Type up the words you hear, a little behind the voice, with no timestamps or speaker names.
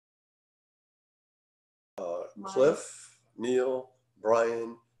Cliff, Neil,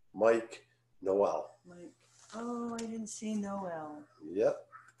 Brian, Mike, Noel. Mike. Oh, I didn't see Noel. Yep.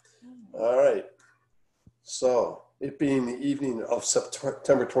 All right. So it being the evening of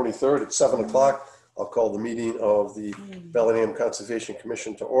September 23rd at 7 o'clock, I'll call the meeting of the Bellingham Conservation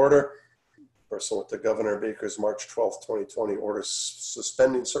Commission to order. Pursuant to Governor Baker's March 12th, 2020 order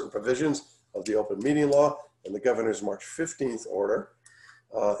suspending certain provisions of the open meeting law and the governor's March 15th order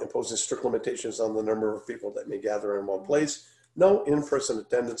imposing strict limitations on the number of people that may gather in one place. No in-person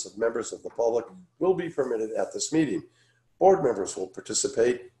attendance of members of the public will be permitted at this meeting. Board members will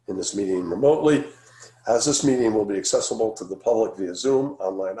participate in this meeting remotely, as this meeting will be accessible to the public via Zoom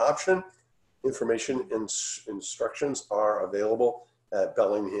online option. Information and instructions are available at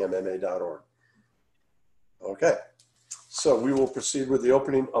bellinghamma.org. Okay, so we will proceed with the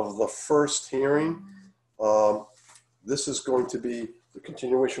opening of the first hearing. This is going to be the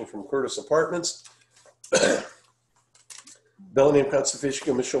continuation from Curtis Apartments. Bellingham Conservation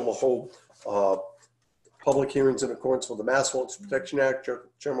Commission will hold public hearings in accordance with the Mass Wetlands Protection Act,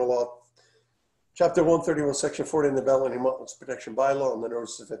 General Law, Chapter 131, Section 40 in the Bellingham Wetlands Protection Bylaw, and the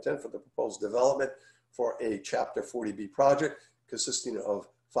notice of intent for the proposed development for a Chapter 40B project consisting of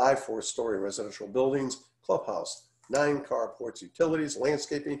 5 4-story residential buildings, clubhouse, 9 carports, utilities,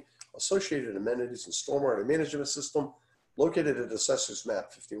 landscaping, associated amenities, and stormwater management system located at Assessor's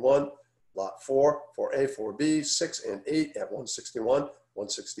Map 51, Lot 4, 4A, 4B, 6, and 8 at 161,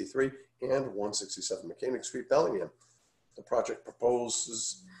 163, and 167 Mechanic Street, Bellingham. The project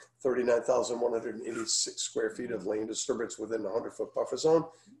proposes 39,186 square feet of land disturbance within the 100-foot buffer zone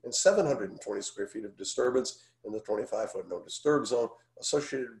and 720 square feet of disturbance in the 25-foot no disturb zone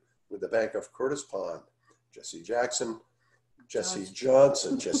associated with the bank of Curtis Pond. Jesse Jackson, Jesse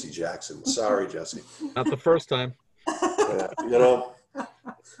Johnson, Jesse Jackson. Sorry, Jesse. Not the first time. Yeah, you know,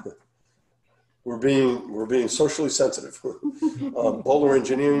 we're being socially sensitive. Bowler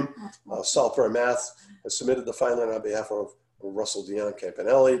Engineering, Southborough Math has submitted the filing on behalf of Russell Dion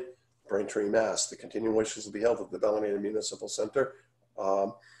Campanelli, Braintree, Mass. The continuations will be held at the Bellingham Municipal Center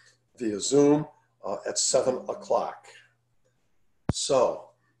via Zoom at 7 o'clock. So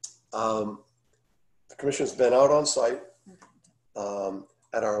the commission's been out on site.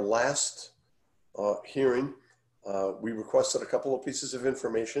 At our last hearing, we requested a couple of pieces of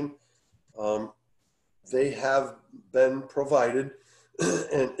information. They have been provided.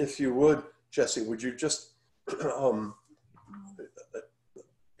 And if you would, Jesse, would you just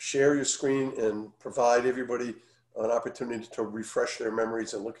share your screen and provide everybody an opportunity to refresh their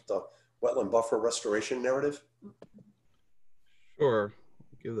memories and look at the wetland buffer restoration narrative? Sure,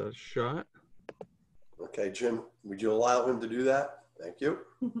 give that a shot. Okay, Jim, would you allow him to do that? Thank you.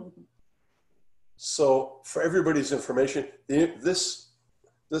 So for everybody's information, this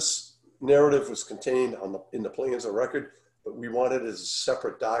narrative was contained in the plans of record, but we want it as a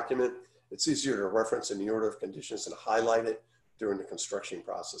separate document. It's easier to reference in the order of conditions and highlight it during the construction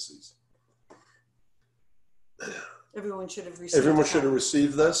processes. Everyone should have received. Everyone should have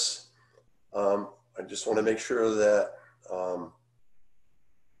received this. I just want to make sure that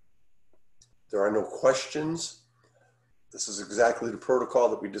there are no questions. This is exactly the protocol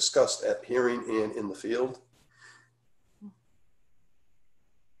that we discussed at hearing and in the field.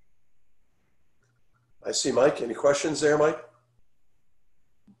 I see Mike. Any questions there, Mike?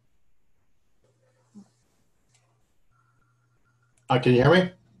 Can you hear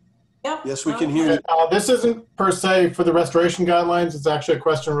me? Yep. Yes, we can hear you. This isn't per se for the restoration guidelines. It's actually a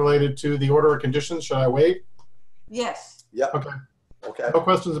question related to the order of conditions. Should I wait? Yes. Yeah. Okay. Okay. No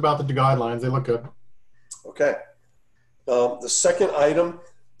questions about the guidelines. They look good. Okay. The second item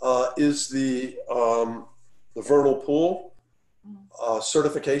is the vernal pool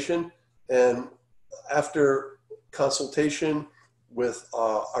certification. And after consultation with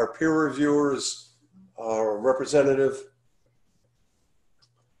our peer reviewers, our representative,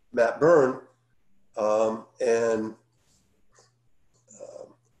 Matt Byrne, and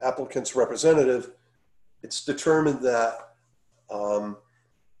applicant's representative, it's determined that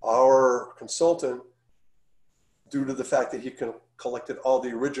our consultant, due to the fact that he collected all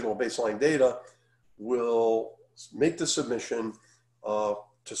the original baseline data, will make the submission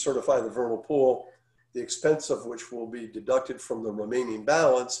to certify the vernal pool, the expense of which will be deducted from the remaining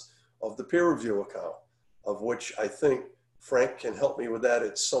balance of the peer review account, of which I think Frank can help me with that.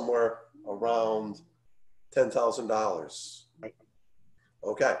 It's somewhere around $10,000.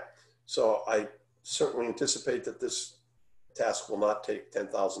 Okay, so I certainly anticipate that this task will not take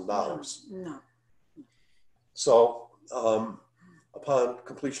 $10,000. No. So upon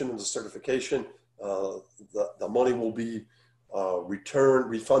completion of the certification, the money will be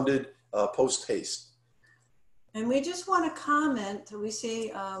refunded post haste. And we just want to comment, we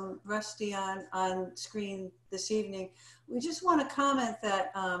see Rusty on screen this evening. We just want to comment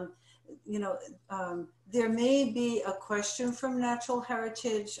that, there may be a question from Natural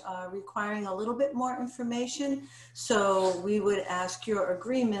Heritage requiring a little bit more information. So we would ask your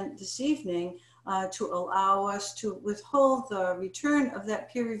agreement this evening to allow us to withhold the return of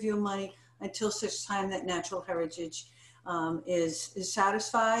that peer review money until such time that Natural Heritage is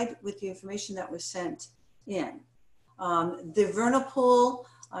satisfied with the information that was sent in. The vernal pool,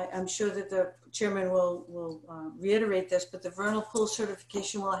 I'm sure that the chairman will reiterate this, but the vernal pool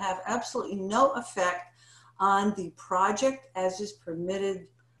certification will have absolutely no effect on the project as is permitted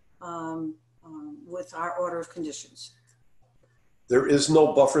with our order of conditions. There is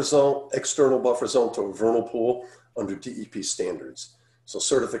no buffer zone, external buffer zone to a vernal pool under DEP standards. So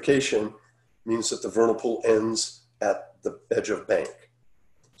certification means that the vernal pool ends at the edge of bank.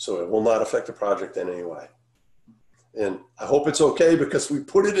 So it will not affect the project in any way. And I hope it's okay because we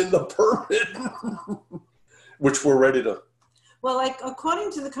put it in the permit, which we're ready to. Well,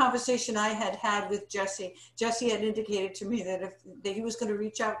 according to the conversation I had with Jesse, Jesse had indicated to me that that he was going to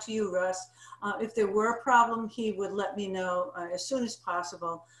reach out to you, Russ. If there were a problem, he would let me know as soon as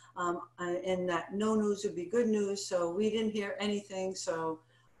possible, and that no news would be good news. So we didn't hear anything. So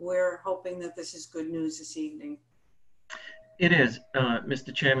we're hoping that this is good news this evening. It is,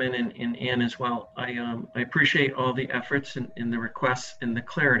 Mr. Chairman, and Ann as well. I appreciate all the efforts and the requests and the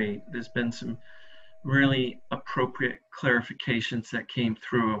clarity. There's been some really appropriate clarifications that came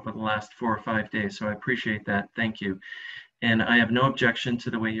through over the last 4 or 5 days. So I appreciate that. Thank you. And I have no objection to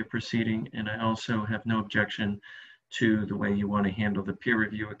the way you're proceeding. And I also have no objection to the way you want to handle the peer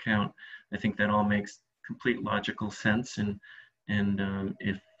review account. I think that all makes complete logical sense. And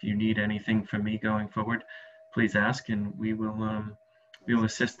if you need anything from me going forward, please ask, and we will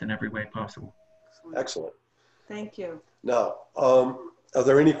assist in every way possible. Excellent. Thank you. Now, are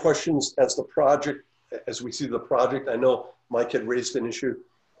there any questions as we see the project? I know Mike had raised an issue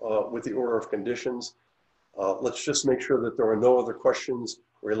with the order of conditions. Let's just make sure that there are no other questions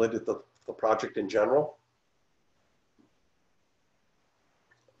related to the project in general.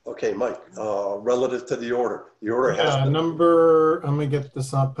 Okay, Mike, relative to the order. The order has been... let me get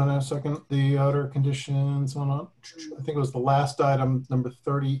this up in a second. The order conditions on, I think it was the last item, number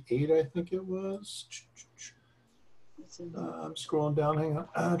 38, I think it was. I'm scrolling down, hang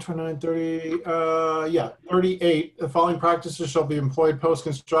on, 29, 30, yeah, 38. The following practices shall be employed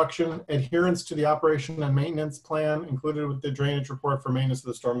post-construction. Adherence to the operation and maintenance plan included with the drainage report for maintenance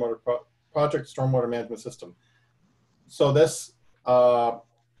of the stormwater project stormwater management system. So this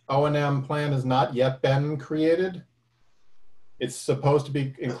O&M plan has not yet been created. It's supposed to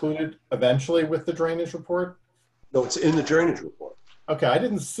be included eventually with the drainage report? No, it's in the drainage report. Okay, I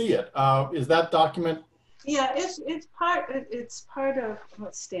didn't see it. Is that document? Yeah, it's part of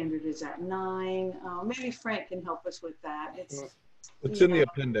what standard is that? 9. Maybe Frank can help us with that. It's in the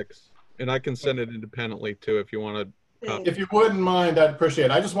appendix, and I can send it independently too if you want to. If you wouldn't mind, I'd appreciate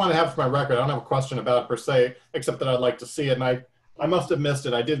it. I just want to have it for my record. I don't have a question about it per se, except that I'd like to see it. And I must have missed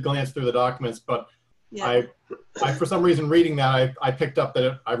it. I did glance through the documents, but yeah. I for some reason reading that, I picked up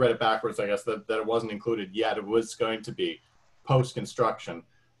that I read it backwards, I guess, that it wasn't included yet. It was going to be post-construction.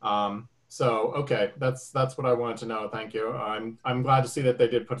 So, okay, that's what I wanted to know. Thank you. I'm glad to see that they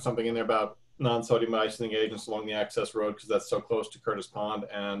did put something in there about non-sodium icing agents along the access road because that's so close to Curtis Pond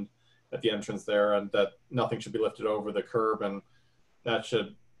and at the entrance there, and that nothing should be lifted over the curb, and that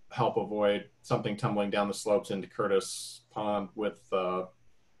should help avoid something tumbling down the slopes into Curtis Pond with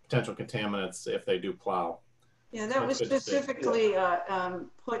potential contaminants if they do plow. Yeah, that was specifically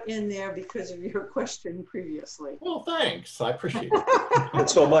put in there because of your question previously. Well, thanks. I appreciate it. And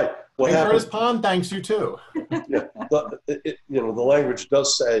so, Mike, what happened? Curtis Pond thanks you too. Yeah, the language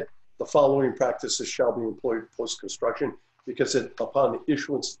does say the following practices shall be employed post-construction because upon the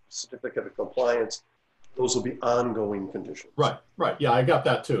issuance certificate of compliance, those will be ongoing conditions. Right. Yeah, I got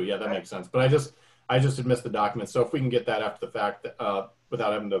that too. Yeah, that makes sense. But I just had missed the document. So if we can get that after the fact,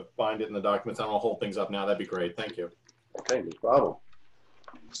 without having to find it in the documents, I don't want to hold things up now. That'd be great. Thank you. Okay, no problem.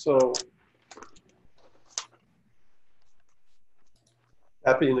 So,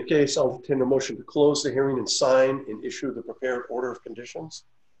 that being the case, I'll entertain a motion to close the hearing and sign and issue the prepared order of conditions.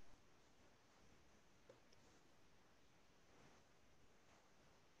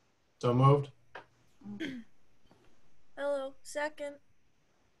 So moved. Hello, second.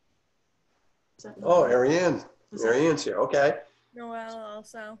 Oh, Arianne's here. Okay. Noel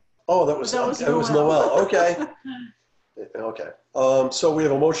also. Oh, that was Noel. Okay. Okay. So we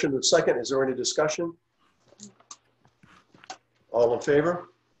have a motion and a second. Is there any discussion? All in favor?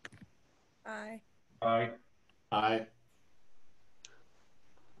 Aye. Aye. Aye.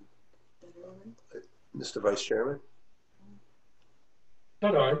 Mr. Vice Chairman?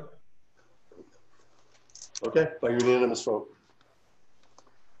 Aye. Okay, by unanimous vote.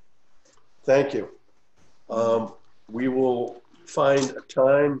 Thank you. We will find a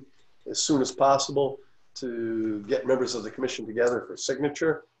time as soon as possible to get members of the commission together for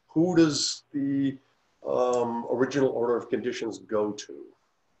signature. Who does the original order of conditions go to?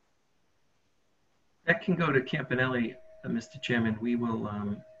 That can go to Campanelli, Mr. Chairman. We will,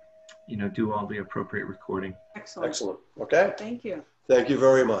 do all the appropriate recording. Excellent. Excellent. Okay. Thank you. Thank you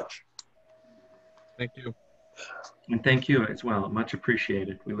very much. Thank you. And thank you as well. Much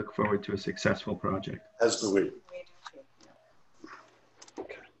appreciated. We look forward to a successful project. As do we.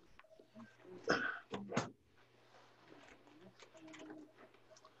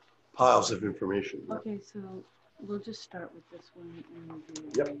 Piles of information. Okay, so we'll just start with this one and we'll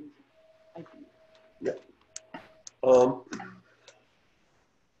do. Yep. I think. Yep.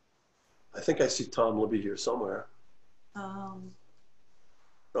 I think I see Tom Libby here somewhere. Oh,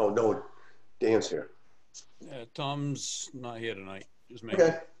 no, Dan's here. Yeah, Tom's not here tonight, just me.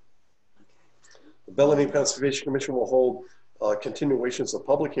 Okay. The Bellingham Conservation Commission will hold continuations of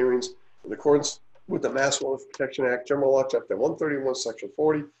public hearings in accordance with the Mass Wetlands Protection Act, General Law, Chapter 131, Section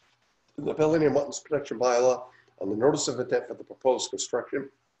 40, and the Bellingham Wetlands Protection Bylaw on the notice of intent for the proposed construction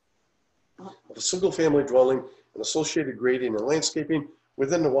of a single-family dwelling and associated grading and landscaping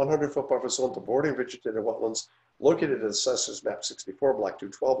within the 100-foot buffer zone to bordering vegetated wetlands located at Assessors Map 64, Block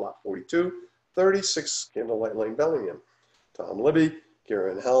 212, Lot 42, 36 Candlelight Lane, Bellingham. Tom Libby,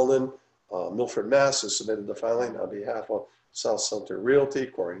 Karen Hellman, Milford, Mass. has submitted the filing on behalf of South Center Realty,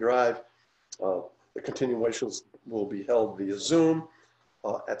 Quarry Drive. The continuations will be held via Zoom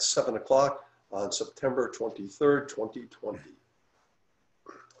at 7 o'clock on September 23rd, 2020.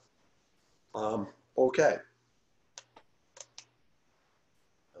 Okay.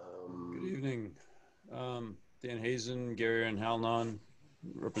 Good evening. Dan Hazen, Gary and Halnon,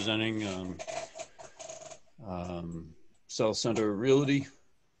 representing South Center Realty.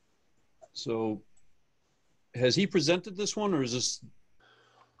 So has he presented this one, or is this?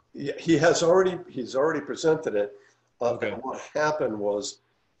 Yeah, he's already presented it. Okay. And what happened was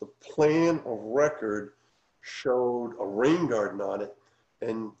the plan of record showed a rain garden on it.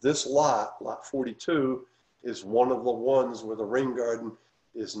 And this lot 42, is one of the ones where the rain garden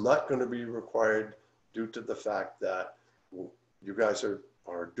is not going to be required due to the fact that you guys are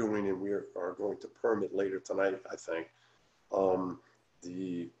doing, and we are going to permit later tonight, I think,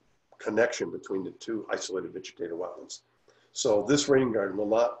 the connection between the two isolated vegetated wetlands. So this rain garden will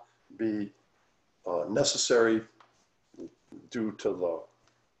not be necessary due to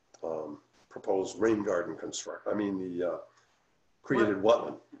the proposed rain garden the created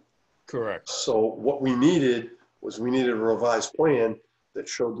wetland. Correct. So what we needed was a revised plan that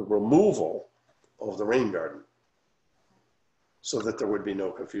showed the removal of the rain garden so that there would be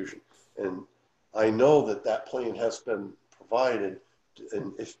no confusion. And I know that plan has been provided.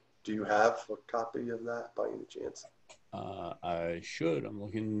 And do you have a copy of that by any chance? I should. I'm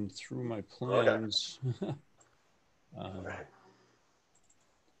looking through my plans. Okay. Right.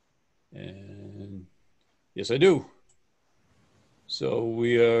 And yes, I do. So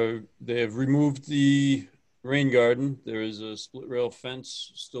they have removed the rain garden. There is a split rail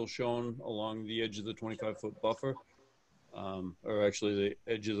fence still shown along the edge of the 25-foot buffer, or actually the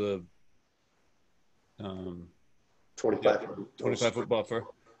edge of the 25-foot buffer.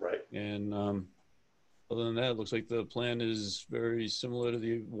 Right. And other than that, it looks like the plan is very similar to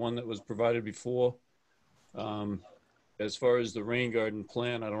the one that was provided before. As far as the rain garden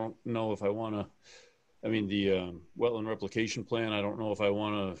plan, I don't know if I want to, the wetland replication plan, I don't know if I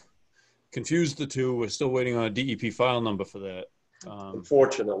want to confuse the two. We're still waiting on a DEP file number for that.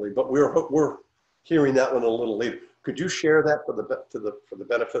 Unfortunately, but we're hearing that one a little later. Could you share that for the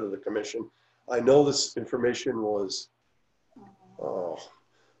benefit of the commission? I know this information was,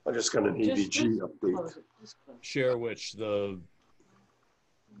 I just got an EVG update. Share which? The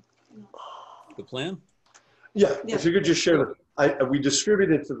plan? Yeah, if you could just share that. We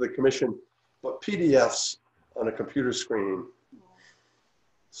distributed to the commission, but PDFs on a computer screen.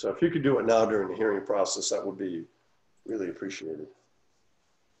 So if you could do it now during the hearing process, that would be really appreciated.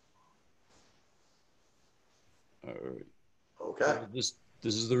 All right. Okay. This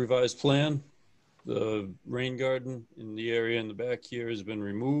is the revised plan. The rain garden in the area in the back here has been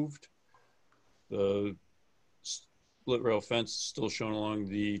removed. The split rail fence is still shown along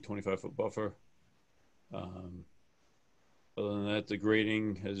the 25-foot buffer. Other than that, the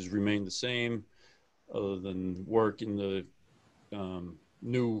grading has remained the same, other than work in the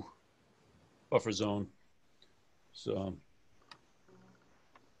new buffer zone. So,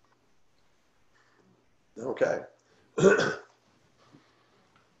 Okay.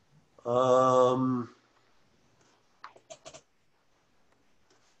 Um,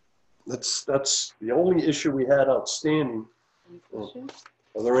 that's the only issue we had outstanding. Any questions?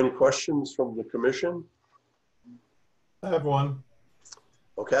 Are there any questions from the commission? I have one.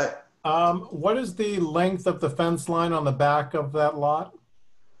 Okay. What is the length of the fence line on the back of that lot?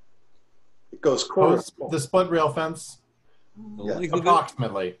 It goes corner. The split rail fence, the Yeah. length of it,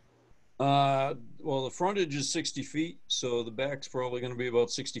 approximately. well, the frontage is 60 feet, so the back's probably going to be about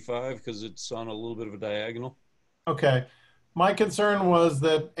 65 because it's on a little bit of a diagonal. Okay. My concern was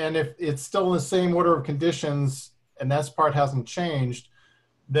that, and if it's still in the same order of conditions, and that part hasn't changed,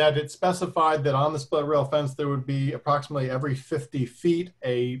 that it specified that on the split rail fence, there would be approximately every 50 feet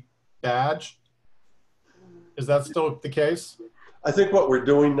a badge. Is that still the case? I think what we're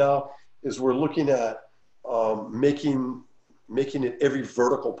doing now is we're looking at making it every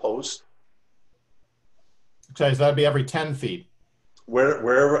vertical post. Okay, so that'd be every 10 feet.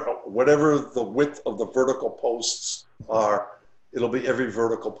 Whatever the width of the vertical posts are, it'll be every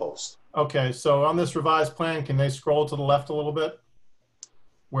vertical post. Okay, so on this revised plan, can they scroll to the left a little bit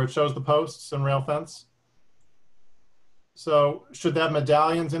where it shows the posts and rail fence? So should that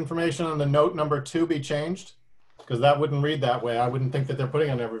medallions information on the note number 2 be changed? Because that wouldn't read that way. I wouldn't think that they're putting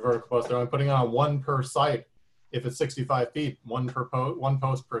on every vertical post. They're only putting on one per site. If it's 65 feet, one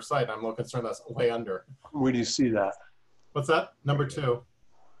post per site. I'm a little concerned that's way under. Where do you see that? What's that? Number 2.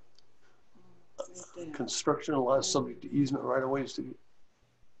 Construction allows subject to easement right of ways to.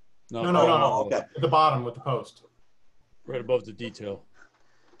 No. Okay. At the bottom with the post. Right above the detail.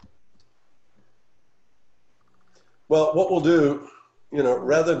 Well, what we'll do,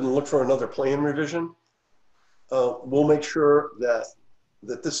 rather than look for another plan revision, we'll make sure that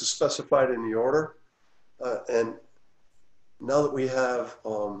this is specified in the order. And now that we have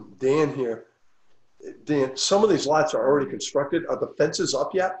Dan here, Dan, some of these lots are already constructed. Are the fences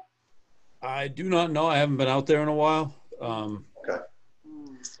up yet? I do not know. I haven't been out there in a while. Okay.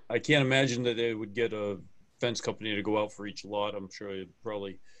 I can't imagine that they would get a fence company to go out for each lot. I'm sure you'd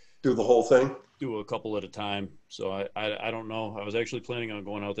probably Do the whole thing? do a couple at a time. So I don't know. I was actually planning on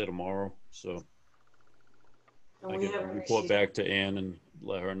going out there tomorrow. So And I we can haven't report received, back to Ann and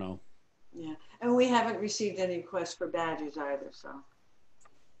let her know. yeah, and we haven't received any requests for badges either, so.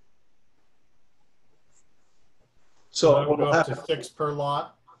 So That would what go will up happen, to 6 per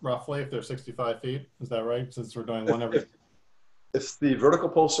lot, roughly, if they're 65 feet. Is that right? Since we're doing one every. if the vertical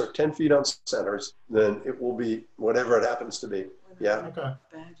posts are 10 feet on centers, then it will be whatever it happens to be. Yeah. Okay.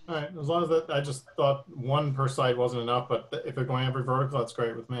 Badges. All right. As long as that, I just thought one per site wasn't enough, but if they're going every vertical, that's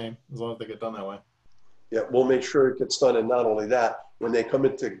great with me, as long as they get done that way. Yeah, we'll make sure it gets done. And not only that, when they come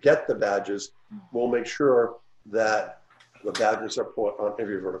in to get the badges, we'll make sure that the badges are put on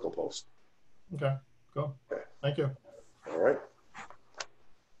every vertical post. Okay, cool. Okay. Thank you. All right.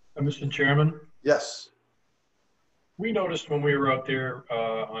 Mr. Chairman, Yes. we noticed when we were out there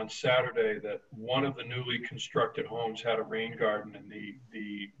on Saturday that one of the newly constructed homes had a rain garden, and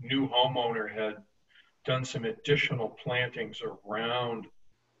the new homeowner had done some additional plantings around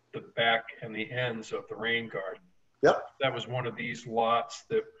the back and the ends of the rain garden. Yep. That was one of these lots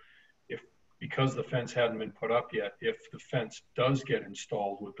that because the fence hadn't been put up yet, if the fence does get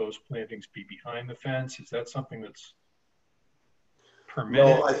installed, would those plantings be behind the fence? Is that something that's permitted?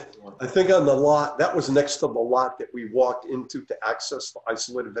 No, I think on the lot, that was next to the lot that we walked into to access the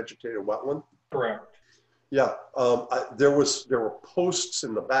isolated vegetated wetland. Correct. Yeah, there were posts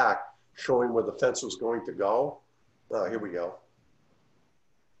in the back showing where the fence was going to go. Here we go.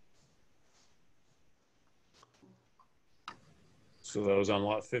 So that was on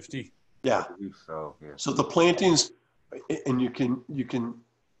lot 50. Yeah. I believe so, yeah. So the plantings, and you can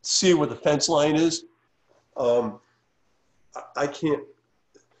see where the fence line is. I can't.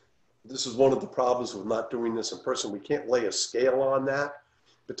 This is one of the problems with not doing this in person. We can't lay a scale on that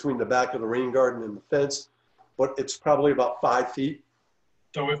between the back of the rain garden and the fence, but it's probably about 5 feet.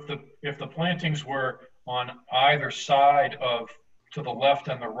 So if the plantings were on either side of, to the left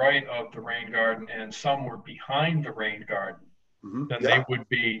and the right of the rain garden, and some were behind the rain garden, then Yeah.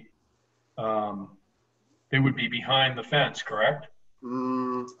 they would be behind the fence, correct?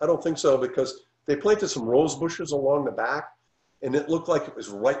 I don't think so, because they planted some rose bushes along the back, and it looked like it was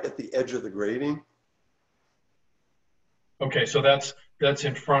right at the edge of the grading. Okay, so that's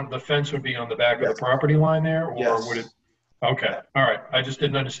in front, the fence would be on the back of Yes. the property line there, or Yes. would it? Okay, all right, I just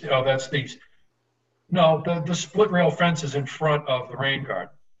didn't understand, oh, that's these, no, the split rail fence is in front of the rain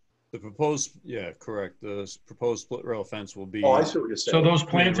garden. The proposed, yeah, correct. The proposed split rail fence will be. Oh, I see what you're saying. So those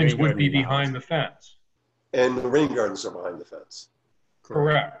between the plantings rain would garden be and the house. behind the fence. And the rain gardens are behind the fence.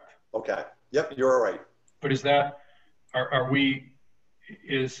 Correct. Okay. Yep, you're all right. But is that, are we,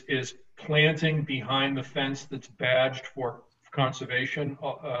 is planting behind the fence that's badged for conservation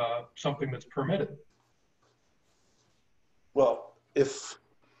something that's permitted? Well, if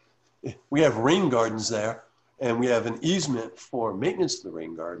we have rain gardens there and we have an easement for maintenance of the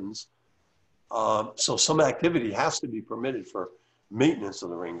rain gardens, so some activity has to be permitted for maintenance of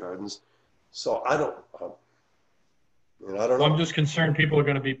the rain gardens. So I don't know. I'm just concerned people are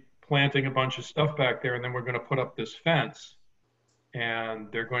going to be planting a bunch of stuff back there, and then we're going to put up this fence,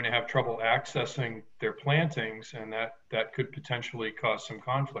 and they're going to have trouble accessing their plantings, and that could potentially cause some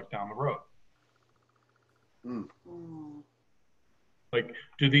conflict down the road. Like,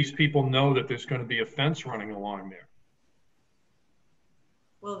 do these people know that there's going to be a fence running along there?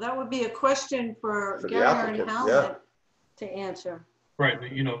 Well, that would be a question for the Gary and applicant, Howland to answer.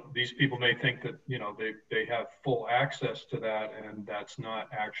 Right, you know, these people may think that, you know, they have full access to that, and that's not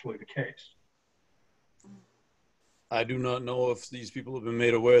actually the case. I do not know if these people have been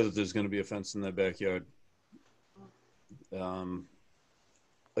made aware that there's going to be a fence in their backyard.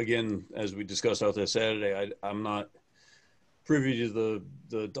 Again, as we discussed out there Saturday, I'm not privy to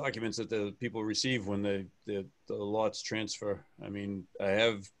the documents that the people receive when the lots transfer. I mean, I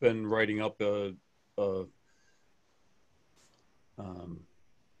have been writing up a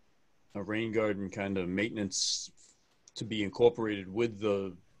rain garden kind of maintenance to be incorporated with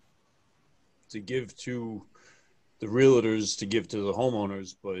to give to the realtors, to give to the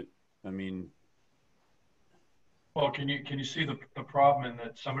homeowners. But I mean, well, can you see the problem in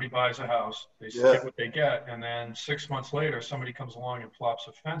that somebody buys a house, they get what they get, and then 6 months later, somebody comes along and plops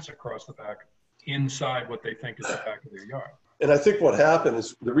a fence across the back inside what they think is the back of their yard. And I think what happened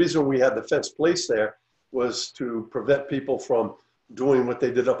is the reason we had the fence placed there was to prevent people from doing what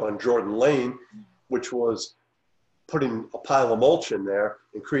they did up on Jordan Lane, which was putting a pile of mulch in there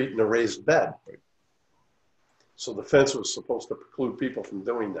and creating a raised bed. So the fence was supposed to preclude people from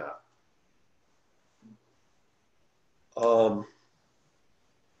doing that.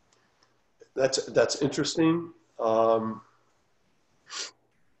 That's interesting.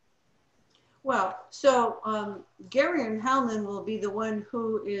 Well, so Gary and Howland will be the one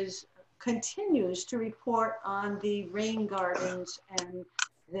who continues to report on the rain gardens and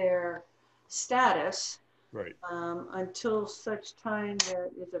their status. Right. Until such time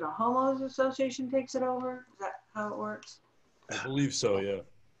that, is it a homeowners association takes it over? Is that how it works? I believe so, yeah.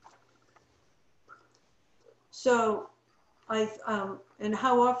 So and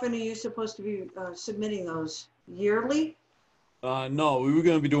how often are you supposed to be submitting those? Yearly? No, we were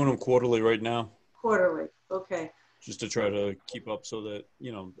going to be doing them quarterly right now. Quarterly, okay. Just to try to keep up so that,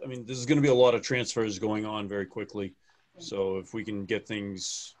 you know, I mean, there's going to be a lot of transfers going on very quickly. So if we can get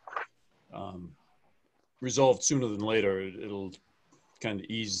things resolved sooner than later, it'll kind of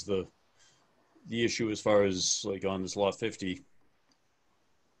ease the issue as far as like on this lot 50.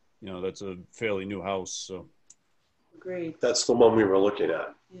 You know, that's a fairly new house, so. Agreed. That's the one we were looking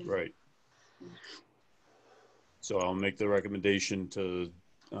at. Yeah. Right. So I'll make the recommendation to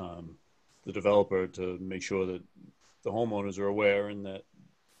the developer to make sure that the homeowners are aware and that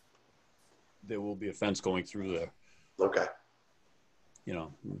there will be a fence going through there. Okay. You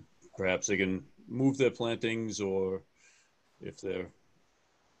know, perhaps they can move their plantings, or if they're,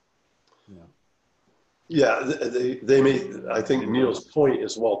 you know. Yeah, they may, I think Neil's point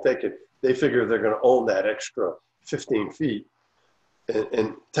is well taken. They figure they're going to own that extra 15 feet.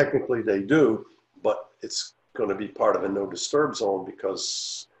 And technically they do, but it's going to be part of a no disturb zone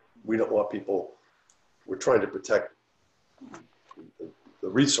because we don't want people, we're trying to protect the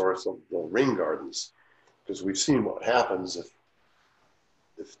resource of the rain gardens, because we've seen what happens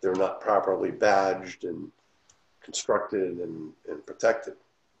if they're not properly badged and constructed and protected.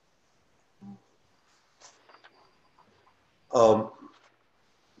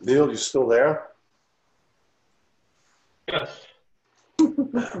 Neil, you still there? Yes.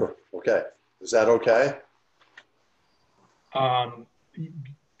 Okay. Is that okay?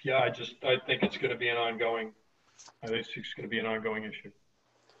 Yeah, I think it's going to be an ongoing, I think it's going to be an ongoing issue.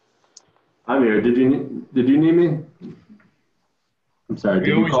 I'm here. Did you need me? I'm sorry. We Did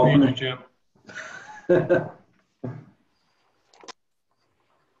you always call for need me? you, Jim.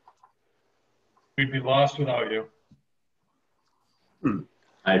 We'd be lost without you.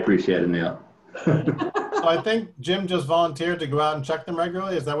 I appreciate it, Neil. So I think Jim just volunteered to go out and check them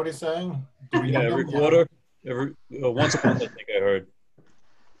regularly. Is that what he's saying? Do we Yeah, need every them? quarter, once a month, I think I heard.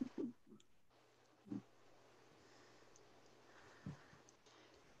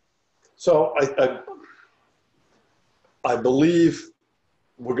 So I believe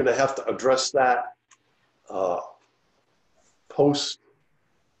we're going to have to address that post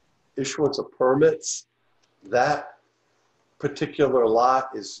issuance of permits, that particular lot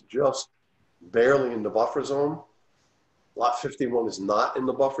is just barely in the buffer zone. Lot 51 is not in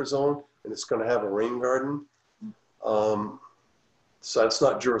the buffer zone, and it's going to have a rain garden. So it's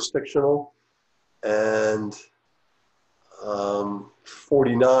not jurisdictional. And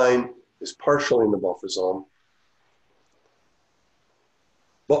 49 is partially in the buffer zone.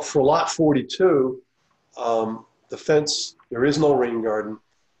 But for lot 42, the fence, there is no rain garden,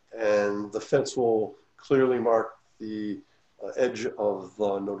 and the fence will clearly mark the edge of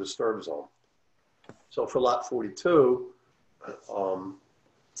the no disturb zone. So for lot 42,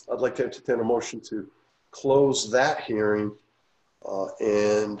 I'd like to entertain a motion to close that hearing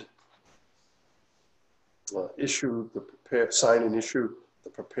and sign and issue the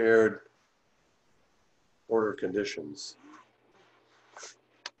prepared order of conditions.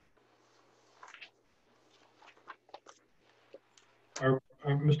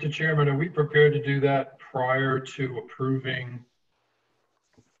 Mr. Chairman, are we prepared to do that prior to approving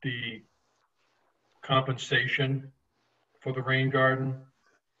the compensation for the rain garden?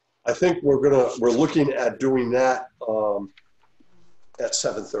 I think we're looking at doing that at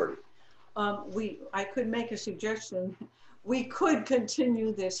 7:30. I could make a suggestion. We could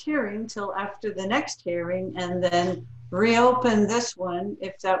continue this hearing till after the next hearing and then reopen this one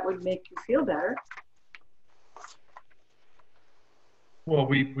if that would make you feel better. Well,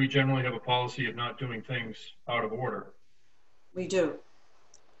 we generally have a policy of not doing things out of order. We do.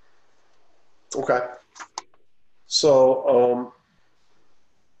 Okay. So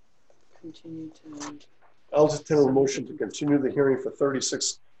Continue to. I'll just tell a motion to continue the hearing for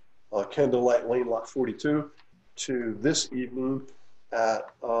 36 Candlelight Lane, lot 42 to this evening at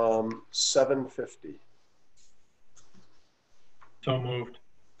 7:50. So moved.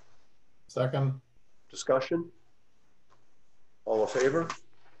 Second. Discussion? All in favor?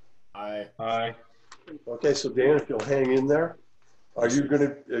 Aye. Aye. Okay, so Dan, if you'll hang in there, are you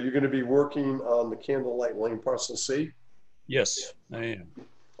gonna be working on the Candlelight Lane parcel C? Yes, I am.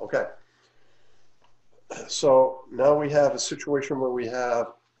 Okay. So now we have a situation where we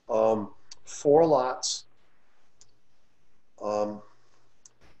have 4 lots.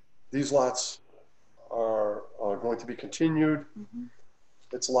 These lots are going to be continued. Mm-hmm.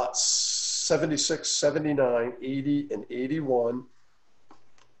 It's lots 76, 79, 80, and 81.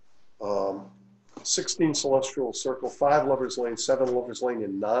 16 Celestial Circle, 5 Lovers Lane, 7 Lovers Lane,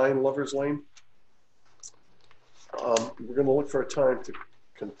 and 9 Lovers Lane. We're going to look for a time to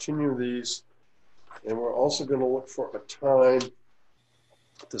continue these, and we're also going to look for a time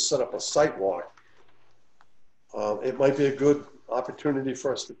to set up a site walk. It might be a good opportunity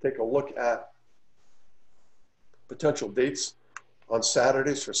for us to take a look at potential dates on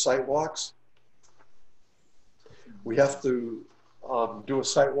Saturdays for site walks. We have to do a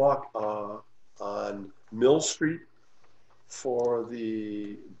site walk on Mill Street for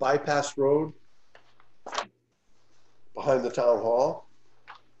the bypass road behind the town hall.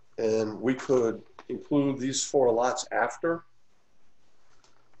 And we could include these 4 lots after.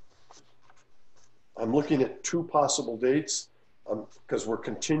 I'm looking at 2 possible dates because we're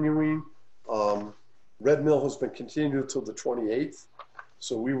continuing. Red Mill has been continued till the 28th.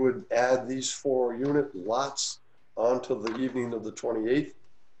 So we would add these 4 unit lots onto the evening of the 28th.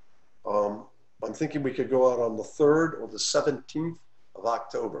 I'm thinking we could go out on the 3rd or the 17th of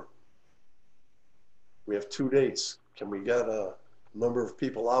October. We have 2 dates. Can we get a number of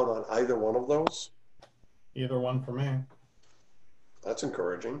people out on either one of those? Either one for me. That's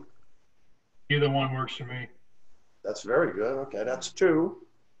encouraging. Either one works for me. That's very good. Okay, that's 2.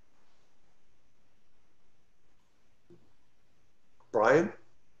 Brian?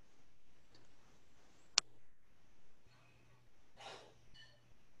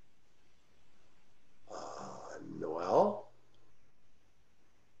 Noel?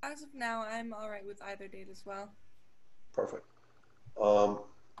 As of now, I'm all right with either date as well. Perfect. We'll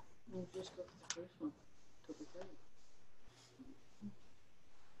just go for the first one. Till the third.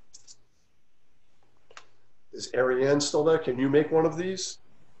 Is Ariane still there? Can you make one of these?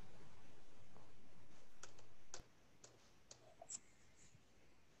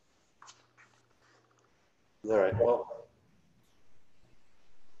 All right, well,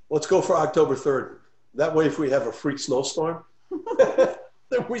 let's go for October 3rd. That way, if we have a freak snowstorm,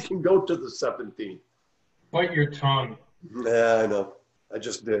 then we can go to the 17th. Bite your tongue. Yeah, I know. I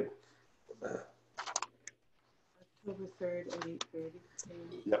just did. October 3rd at 8:30.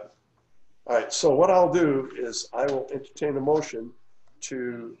 Yep. All right, so what I'll do is I will entertain a motion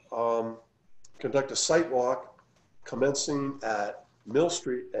to conduct a site walk commencing at Mill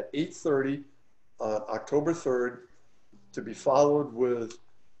Street at 8:30 on October 3rd, to be followed with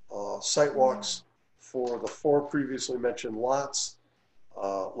site walks for the 4 previously mentioned lots,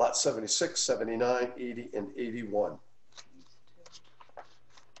 lot 76, 79, 80, and 81.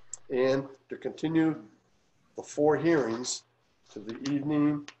 And to continue the 4 hearings to the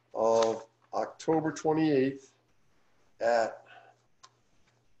evening of October 28th at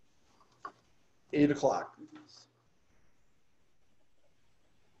 8 o'clock.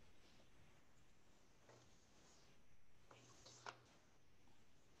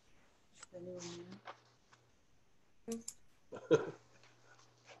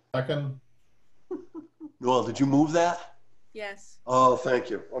 Second. Noel, did you move that? Yes. Oh, thank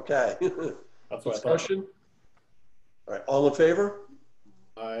you. Okay. That's what I thought. Discussion? All right, all in favor?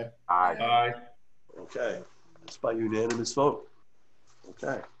 Aye. Aye. Okay, it's by unanimous vote.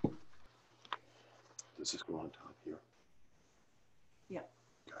 Okay. Does this go on top here? Yep.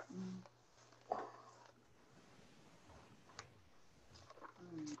 Okay.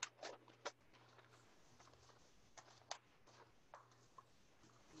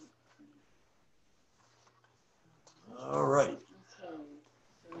 All right. Okay, so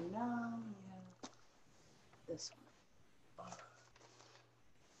now we have this one.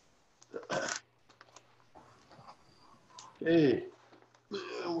 Okay,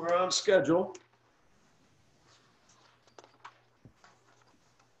 we're on schedule.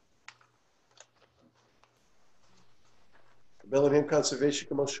 The Bellingham Conservation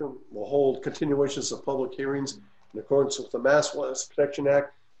Commission will hold continuations of public hearings in accordance with the Mass Wetlands Protection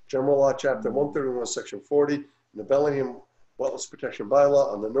Act, General Law, Chapter 131, Section 40, and the Bellingham Wetlands Protection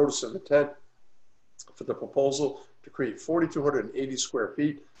Bylaw on the notice of intent for the proposal to create 4,280 square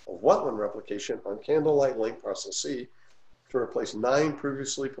feet of wetland replication on Candlelight Lane, Parcel C, to replace 9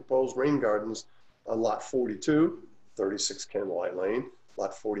 previously proposed rain gardens on Lot 42, 36 Candlelight Lane,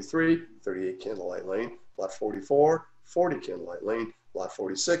 Lot 43, 38 Candlelight Lane, Lot 44, 40 Candlelight Lane, Lot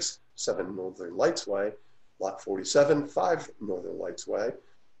 46, 7 Northern Lights Way, Lot 47, 5 Northern Lights Way,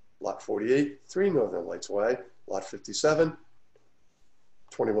 Lot 48, 3 Northern Lights Way, Lot 57,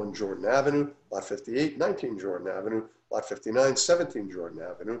 21 Jordan Avenue, Lot 58, 19 Jordan Avenue, Lot 59, 17 Jordan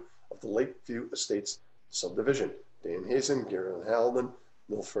Avenue of the Lakeview Estates subdivision. Dan Hazen, Gary Halden,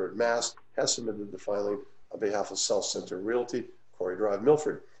 Milford, Mass. has submitted the filing on behalf of South Center Realty, Quarry Drive,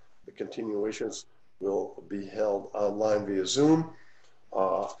 Milford. The continuations will be held online via Zoom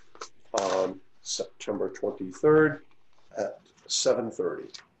on September 23rd at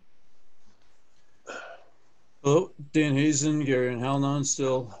 7:30. Hello, Dan Hazen, Gary and Halnon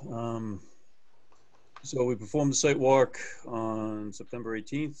still. So we performed the site walk on September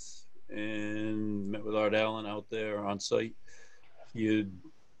 18th and met with Art Allen out there on site. He had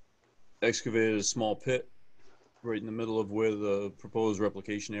excavated a small pit right in the middle of where the proposed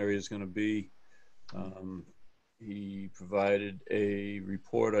replication area is going to be. He provided a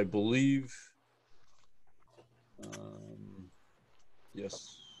report, I believe.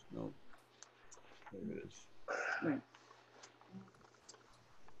 Yes, no, there it is. Right.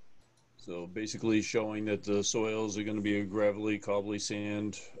 So basically showing that the soils are going to be a gravelly, cobbly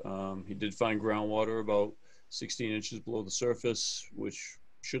sand. He did find groundwater about 16 inches below the surface, which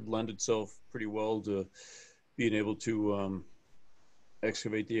should lend itself pretty well to being able to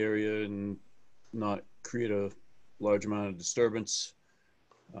excavate the area and not create a large amount of disturbance.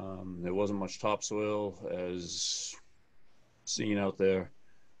 There wasn't much topsoil as seen out there.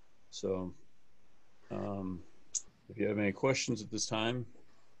 So if you have any questions at this time,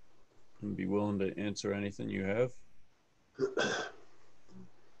 I'd be willing to answer anything you have.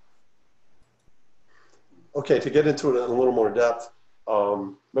 Okay, to get into it in a little more depth,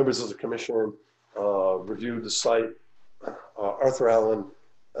 members of the commission reviewed the site. Arthur Allen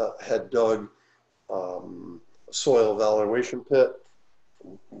had dug a soil evaluation pit.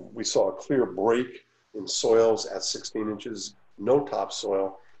 We saw a clear break in soils at 16 inches, no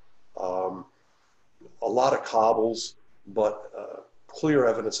topsoil, a lot of cobbles, but clear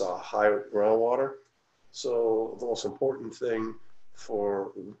evidence of high groundwater. So the most important thing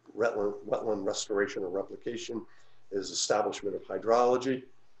for wetland restoration or replication is establishment of hydrology.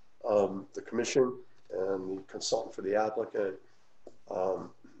 The commission and the consultant for the applicant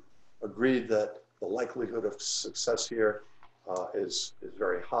agreed that the likelihood of success here is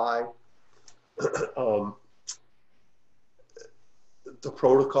very high. The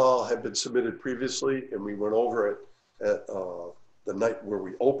protocol had been submitted previously, and we went over it at the night where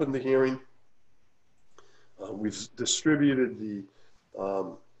we opened the hearing. We've distributed the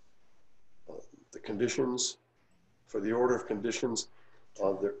conditions for the order of conditions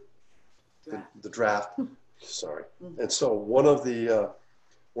on the draft. Sorry. And so one of the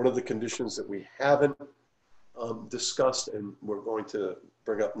One of the conditions that we haven't discussed and we're going to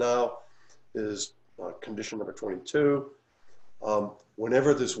bring up now is condition number 22.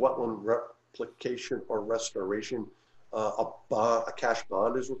 Whenever there's wetland replication or restoration, a cash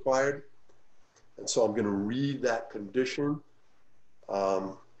bond is required. And so I'm going to read that condition.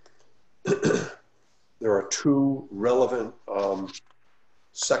 There are two relevant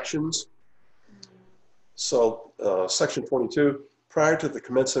sections. So section 22, prior to the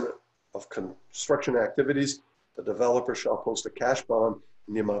commencement of construction activities, the developer shall post a cash bond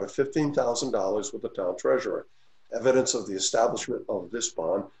in the amount of $15,000 with the town treasurer. Evidence of the establishment of this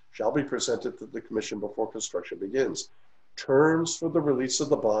bond shall be presented to the commission before construction begins. Terms for the release of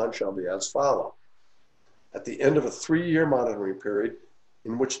the bond shall be as follows. At the end of a 3-year monitoring period,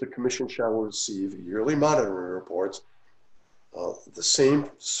 in which the commission shall receive yearly monitoring reports, the same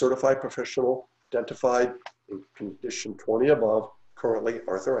certified professional identified in condition 20 above, currently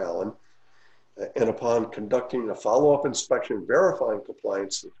Arthur Allen, and upon conducting a follow-up inspection verifying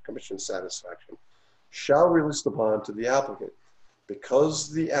compliance with commission satisfaction, shall release the bond to the applicant.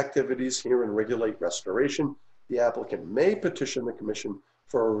 Because the activities herein regulate restoration, the applicant may petition the commission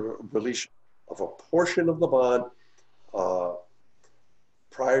for a release of a portion of the bond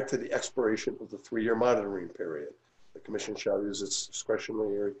prior to the expiration of the 3-year monitoring period. The commission shall use its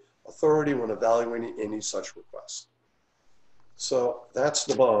discretionary authority when evaluating any such request. So that's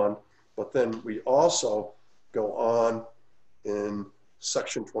the bond, but then we also go on in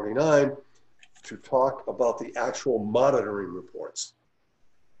section 29 to talk about the actual monitoring reports.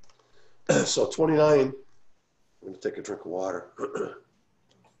 So 29, I'm going to take a drink of water.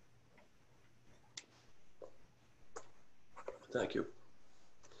 Thank you.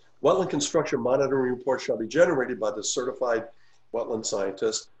 Wetland construction monitoring report shall be generated by the certified wetland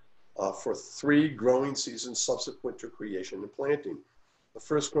scientist for 3 growing seasons subsequent to creation and planting. The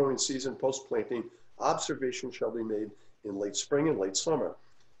first growing season post-planting observation shall be made in late spring and late summer.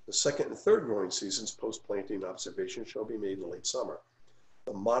 The second and third growing seasons post-planting observation shall be made in late summer.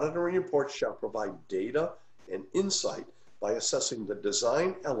 The monitoring report shall provide data and insight by assessing the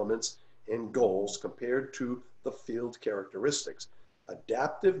design elements and goals compared to the field characteristics.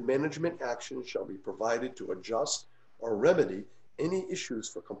 Adaptive management action shall be provided to adjust or remedy any issues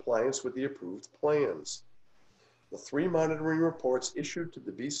for compliance with the approved plans. The 3 monitoring reports issued to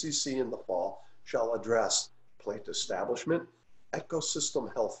the BCC in the fall shall address plant establishment,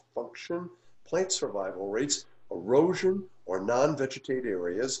 ecosystem health function, plant survival rates, erosion or non-vegetated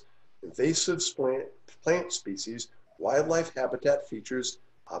areas, invasive plant species, wildlife habitat features,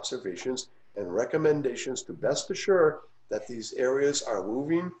 observations, and recommendations to best assure that these areas are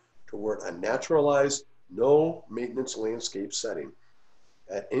moving toward a naturalized, no maintenance landscape setting.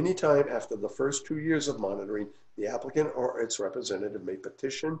 At any time after the first 2 years of monitoring, the applicant or its representative may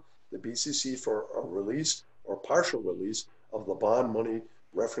petition the BCC for a release or partial release of the bond money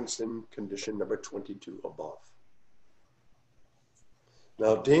referenced in condition number 22 above.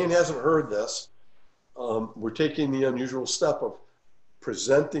 Now, Dan hasn't heard this. We're taking the unusual step of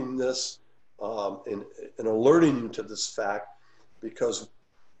presenting this and alerting you to this fact because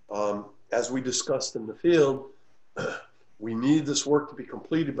as we discussed in the field, we need this work to be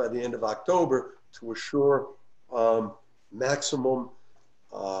completed by the end of October to assure maximum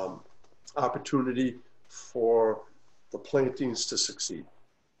opportunity for the plantings to succeed.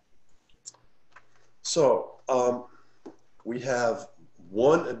 So we have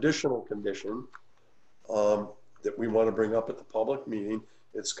one additional condition that we want to bring up at the public meeting.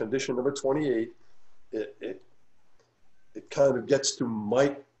 It's condition number 28. It kind of gets to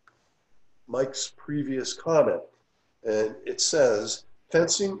Mike's previous comment. And it says,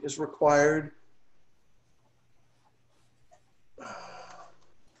 fencing is required.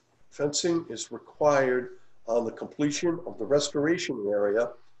 Fencing is required on the completion of the restoration area.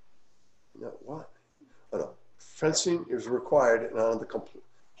 No, what? Oh, no. Fencing is required and on the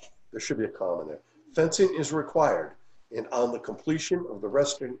there should be a comma there. Fencing is required and on the completion of the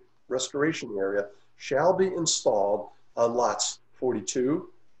restoration area shall be installed on lots 42,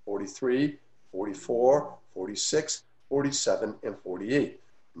 43, 44, 46, 47, and 48.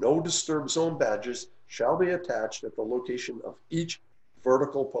 No disturb zone badges shall be attached at the location of each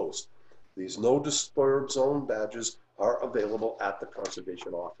vertical post. These no disturb zone badges are available at the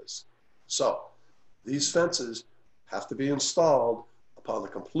conservation office. So these fences have to be installed upon the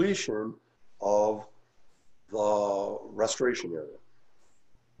completion of the restoration area.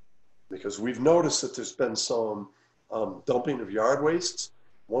 Because we've noticed that there's been some dumping of yard wastes.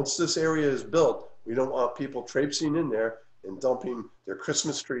 Once this area is built, we don't want people traipsing in there and dumping their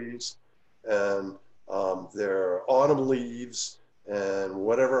Christmas trees and their autumn leaves and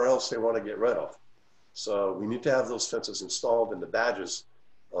whatever else they want to get rid of. So we need to have those fences installed and the badges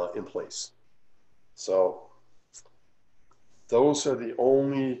in place. So those are the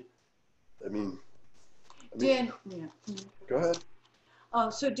only, Dan, yeah. Go ahead.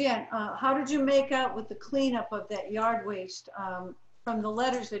 So Dan, how did you make out with the cleanup of that yard waste from the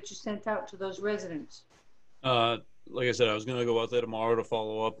letters that you sent out to those residents? Like I said, I was going to go out there tomorrow to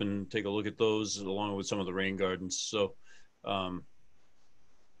follow up and take a look at those along with some of the rain gardens. So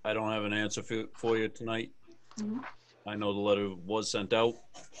I don't have an answer for you tonight. Mm-hmm. I know the letter was sent out.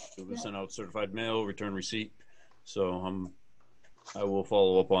 It was sent out certified mail, return receipt. So I will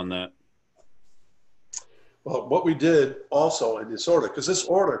follow up on that. Well, what we did also in this order, because this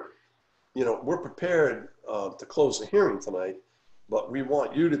order, we're prepared to close the hearing tonight, but we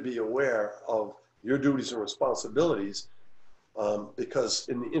want you to be aware of your duties and responsibilities, because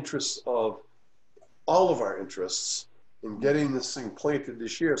in the interest of all of our interests in getting this thing planted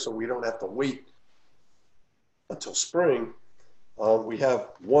this year so we don't have to wait until spring, we have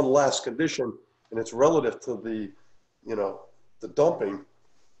one last condition, and it's relative to the dumping.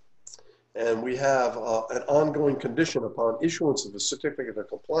 And we have an ongoing condition upon issuance of the certificate of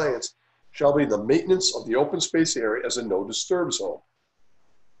compliance shall be the maintenance of the open space area as a no disturb zone.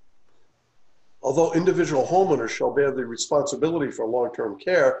 Although individual homeowners shall bear the responsibility for long-term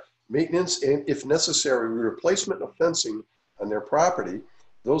care, maintenance, and if necessary, replacement of fencing on their property,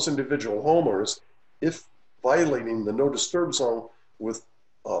 those individual homeowners, if violating the no disturb zone with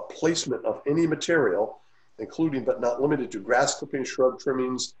placement of any material, including but not limited to grass clippings, shrub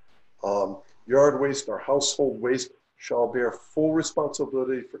trimmings, yard waste or household waste, shall bear full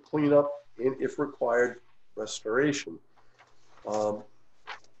responsibility for cleanup and, if required, restoration.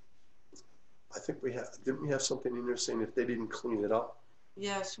 I think didn't we have something in there saying if they didn't clean it up?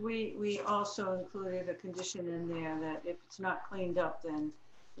 Yes, we also included a condition in there that if it's not cleaned up, then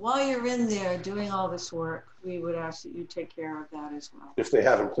while you're in there doing all this work, we would ask that you take care of that as well. If they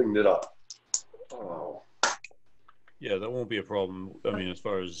haven't cleaned it up. Oh. Yeah, that won't be a problem. I mean, as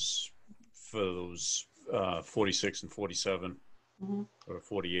far as for those 46 and 47 or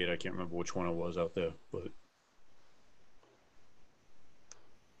 48, I can't remember which one it was out there, but.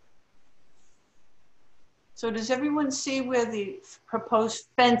 So does everyone see where the proposed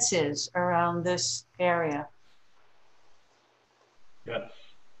fence is around this area? Yes.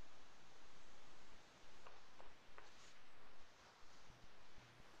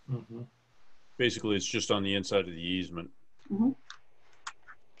 Mm-hmm. Basically, it's just on the inside of the easement. Mm-hmm.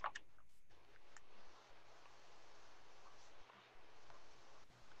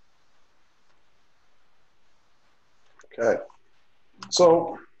 Okay.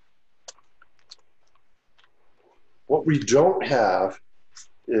 So what we don't have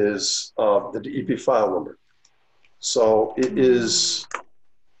is the DEP file number. So it is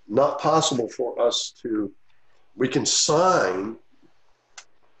not possible for us to, we can sign,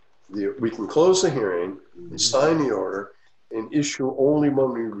 we can close the hearing and sign the order and issue only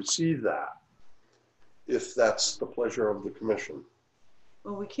when we receive that, if that's the pleasure of the commission.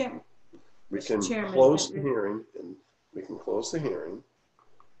 Well, we can't. We can close the hearing, and we can close the hearing,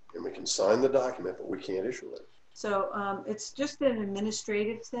 and we can sign the document, but we can't issue it. So it's just an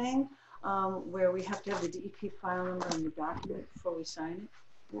administrative thing where we have to have the DEP file number on the document before we sign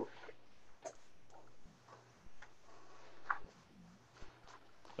it.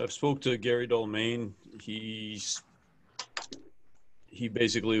 I've spoke to Gary Dolmain. He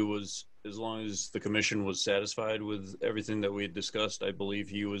basically was, as long as the commission was satisfied with everything that we had discussed, I believe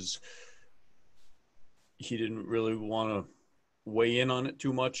he didn't really want to weigh in on it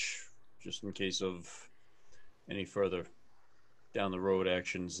too much, just in case of any further down the road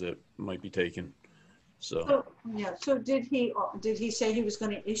actions that might be taken. So yeah. So did he say he was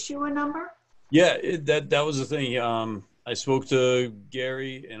going to issue a number? Yeah, that was the thing. I spoke to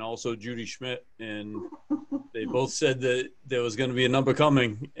Gary and also Judy Schmidt, and they both said that there was going to be a number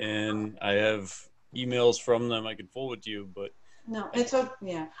coming, and I have emails from them I can forward to you, but. No, it's okay.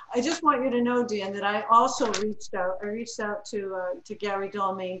 Yeah, I just want you to know, Dan, that I also reached out. I reached out to Gary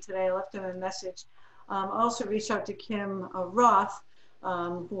Dolmain today. I left him a message. I also reached out to Kim Roth,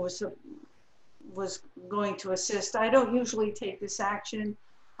 who was going to assist. I don't usually take this action.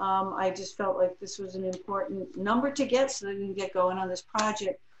 I just felt like this was an important number to get so that we can get going on this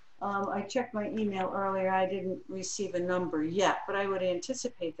project. I checked my email earlier. I didn't receive a number yet, but I would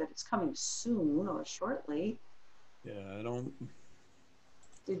anticipate that it's coming soon or shortly. Yeah, I don't.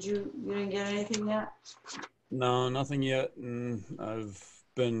 You didn't get anything yet? No, nothing yet. And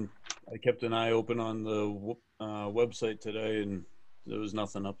I kept an eye open on the website today, and there was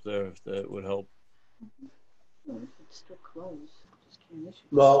nothing up there that would help. It's still closed.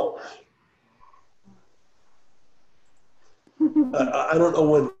 No, I don't know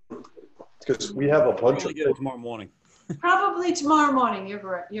when, because we have a bunch Probably of get it tomorrow morning. Probably tomorrow morning, you're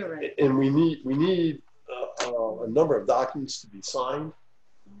right, you're right. and we need a number of documents to be signed.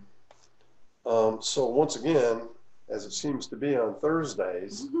 So once again, as it seems to be on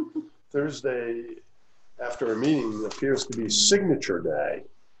Thursdays, Thursday after a meeting appears to be signature day.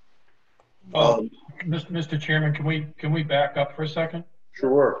 Mr. Chairman, can we back up for a second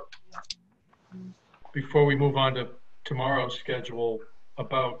Sure. before we move on to tomorrow's schedule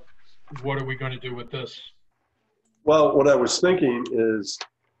about what are we going to do with this? Well, what I was thinking is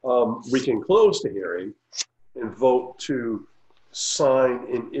we can close the hearing and vote to sign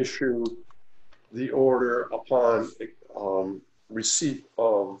and issue the order upon receipt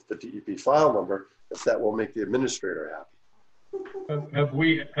of the DEP file number, if that will make the administrator happy. Have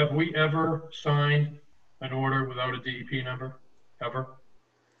we ever signed an order without a DEP number? Ever?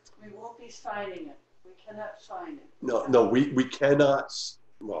 We won't be signing it. We cannot sign it. No, we cannot.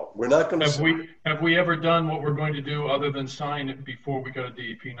 Well, we're not going to. Have we ever done what we're going to do other than sign it before we got a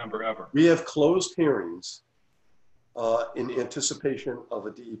DEP number ever? We have closed hearings in anticipation of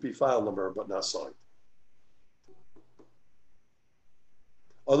a DEP file number, but not signed.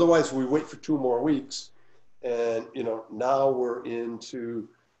 Otherwise, we wait for 2 more weeks, and now we're into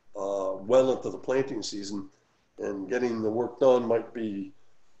well into the planting season, and getting the work done might be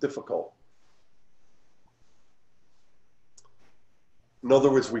difficult. In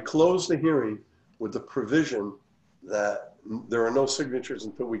other words, we close the hearing with the provision that there are no signatures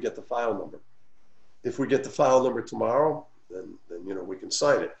until we get the file number. If we get the file number tomorrow, then we can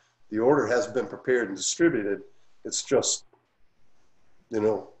sign it. The order has been prepared and distributed. It's just,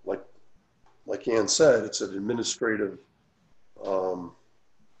 like Ann said, it's an administrative.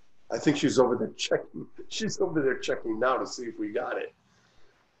 I think she's over there checking. She's over there checking now to see if we got it.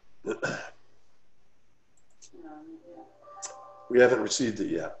 We haven't received it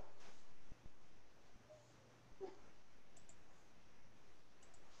yet.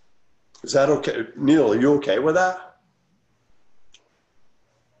 Is that okay? Neil, are you okay with that?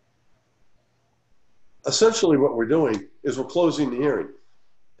 Essentially what we're doing is we're closing the hearing.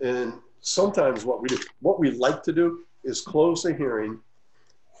 And sometimes what we like to do is close the hearing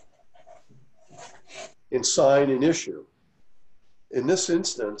and sign an issue. In this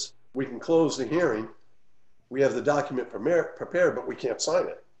instance, we can close the hearing. We have the document prepared, but we can't sign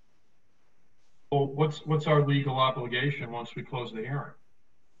it. Well, what's our legal obligation once we close the hearing?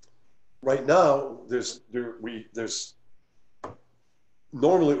 Right now,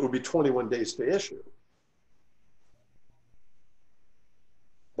 normally it would be 21 days to issue.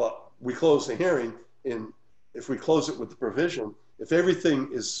 But we close the hearing, and if we close it with the provision, if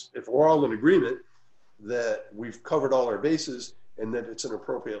we're all in agreement that we've covered all our bases and that it's an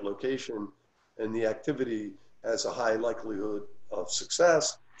appropriate location and the activity has a high likelihood of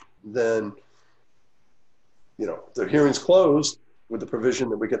success, then, the hearing's closed with the provision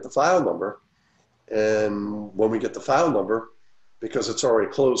that we get the file number. And when we get the file number, because it's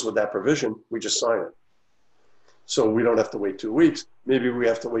already closed with that provision, we just sign it. So we don't have to wait 2 weeks. Maybe we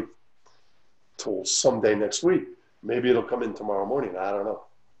have to wait till someday next week. Maybe it'll come in tomorrow morning. I don't know.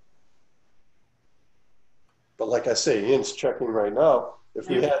 But like I say, Ian's checking right now. If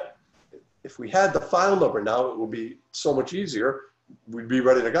we had the file number now, it would be so much easier. We'd be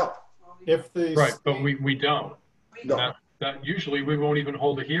ready to go. Right, but we don't. No. That usually we won't even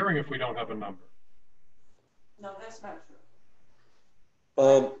hold a hearing if we don't have a number. No, that's not true.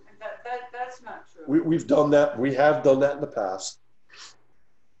 That's not true. We've done that. We have done that in the past.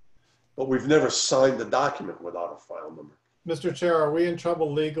 But we've never signed the document without a file number. Mr. Chair, are we in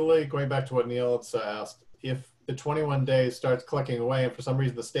trouble legally, going back to what Neil had asked, if the 21 days starts clicking away and for some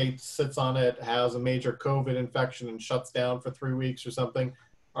reason the state sits on it, has a major COVID infection and shuts down for 3 weeks or something,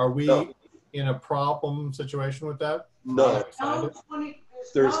 are we in a problem situation with that? No.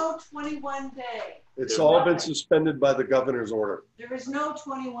 There's no 21 day. It's all been suspended by the governor's order. There is no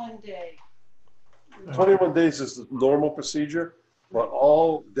 21 day. 21 days is the normal procedure, but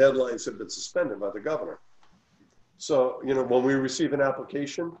all deadlines have been suspended by the governor. So, when we receive an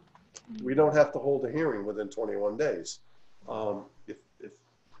application, we don't have to hold a hearing within 21 days.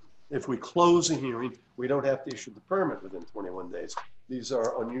 If we close a hearing, we don't have to issue the permit within 21 days. These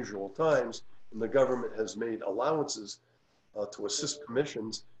are unusual times, and the government has made allowances to assist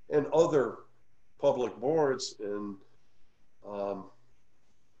commissions and other public boards in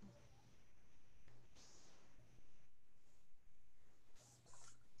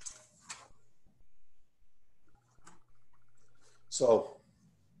so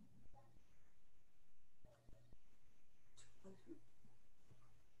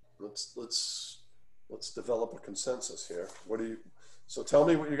let's develop a consensus here. So tell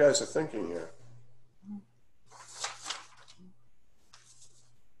me what you guys are thinking here.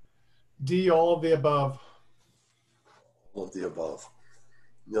 D, all of the above. All of the above.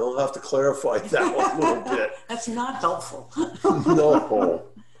 You'll have to clarify that one a little bit. That's not helpful. No.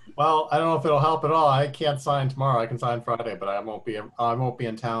 Well, I don't know if it'll help at all. I can't sign tomorrow. I can sign Friday, but I won't be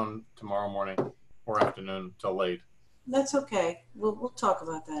in town tomorrow morning or afternoon till late. That's okay. We'll talk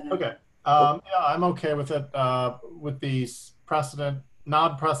about that. Okay. Yeah, I'm okay with it. With the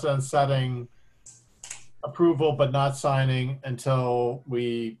non-precedent setting approval, but not signing until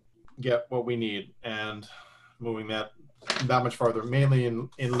we get what we need, and moving that much farther, mainly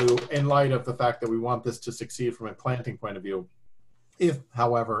in light of the fact that we want this to succeed from a planting point of view. If,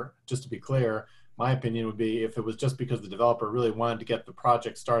 however, just to be clear, my opinion would be if it was just because the developer really wanted to get the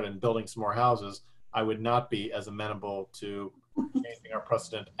project started and building some more houses, I would not be as amenable to changing our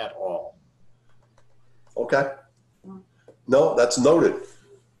precedent at all. Okay. No, that's noted.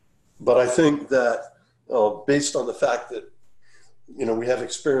 But I think that based on the fact that, we have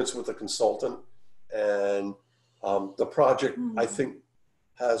experience with a consultant, and the project, I think,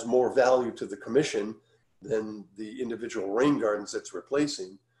 has more value to the commission than the individual rain gardens it's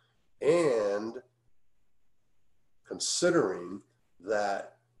replacing. And considering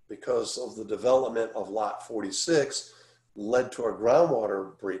that because of the development of lot 46 led to a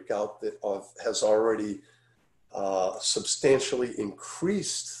groundwater breakout that has already substantially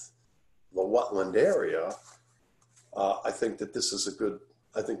increased the wetland area, I think that this is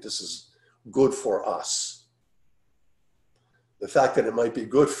good for us. The fact that it might be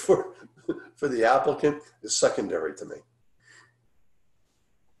good for the applicant is secondary to me.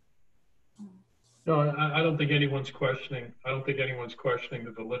 No, I don't think anyone's questioning. I don't think anyone's questioning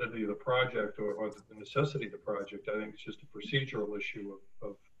the validity of the project or the necessity of the project. I think it's just a procedural issue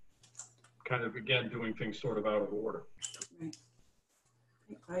of kind of, again, doing things sort of out of order. Right.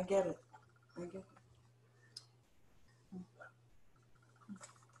 I get it.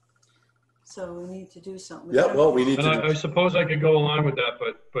 So we need to do something. Yeah, well, we need and to. I suppose I could go along with that,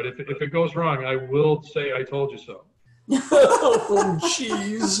 but if it goes wrong, I will say I told you so. Oh,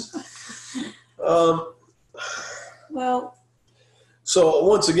 jeez. Well. So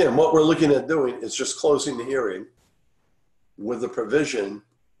once again, what we're looking at doing is just closing the hearing with the provision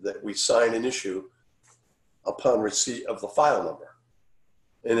that we sign an issue upon receipt of the file number.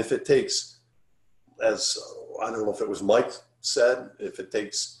 And if it takes, as I don't know if it was Mike said, if it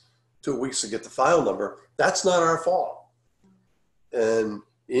takes 2 weeks to get the file number, that's not our fault. And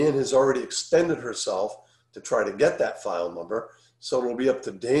Ian has already extended herself to try to get that file number. So it'll be up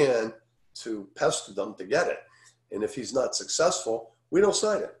to Dan to pester them to get it. And if he's not successful, we don't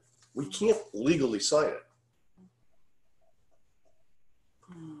sign it. We can't legally sign it.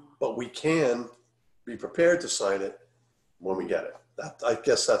 But we can be prepared to sign it when we get it. I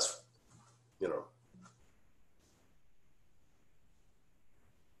guess that's,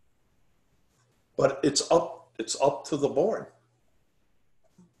 But it's up to the board.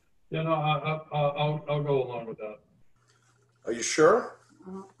 Yeah, no, I'll go along with that. Are you sure?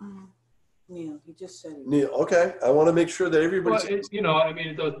 Neil, he just said it. Neil, okay. I want to make sure that everybody's. Well, it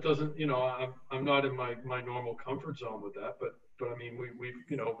doesn't. I'm not in my normal comfort zone with that, but I mean, we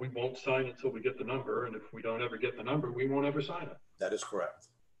won't sign until we get the number, and if we don't ever get the number, we won't ever sign it. That is correct.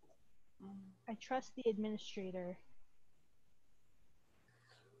 I trust the administrator.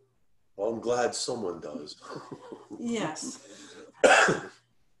 Well, I'm glad someone does. Yes. Okay.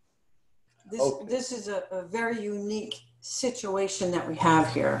 This is a very unique situation that we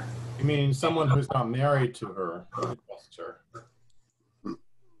have here. You mean someone who's not married to her?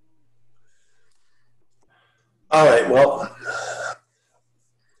 All right, well,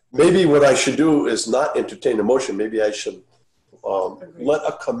 maybe what I should do is not entertain a motion. Maybe I should let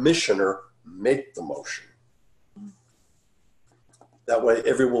a commissioner make the motion. That way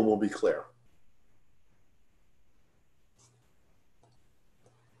everyone will be clear.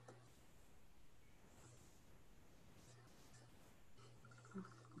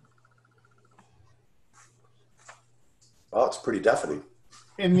 Oh, it's pretty deafening.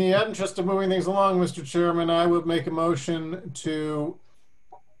 In the interest of moving things along, Mr. Chairman, I would make a motion to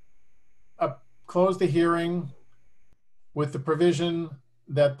close the hearing with the provision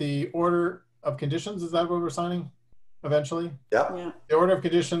that the order of conditions, is that what we're signing eventually? Yeah. The order of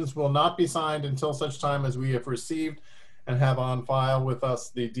conditions will not be signed until such time as we have received and have on file with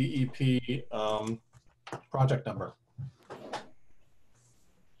us the DEP project number.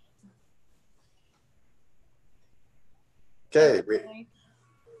 Okay,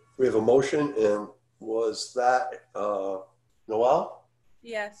 we have a motion, and was that Noel?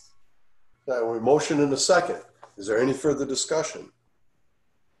 Yes. We motion in a second. Is there any further discussion?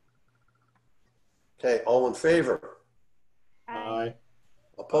 Okay, all in favor? Aye.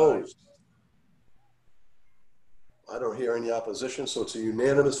 Opposed? I don't hear any opposition, so it's a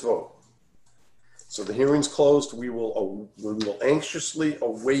unanimous vote. So the hearing's closed. We will anxiously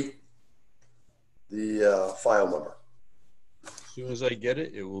await the file number. As soon as I get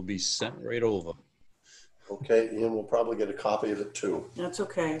it, it will be sent right over. Okay, and we'll probably get a copy of it too. That's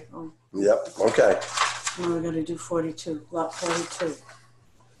okay. Oh, Yep, okay. now we're gonna do 42, lot 42.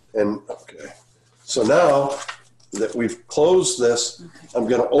 And, okay. So now that we've closed this, I'm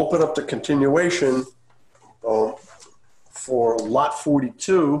gonna open up the continuation for lot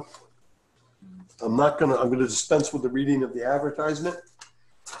 42. I'm gonna dispense with the reading of the advertisement.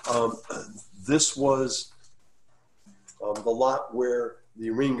 This was the lot where the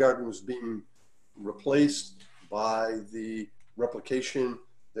rain garden was being replaced by the replication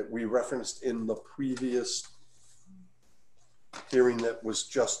that we referenced in the previous hearing that was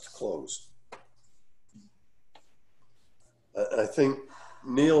just closed. I think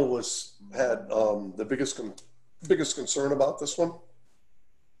Neil had the biggest concern about this one.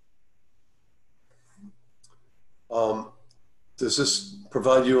 Does this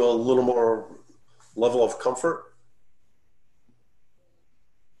provide you a little more level of comfort?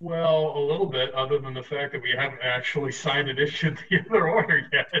 Well, a little bit, other than the fact that we haven't actually signed and issued the other order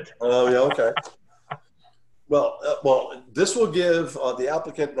yet. Oh, yeah, okay. Well, this will give the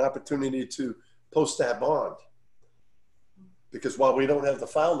applicant an opportunity to post that bond. Because while we don't have the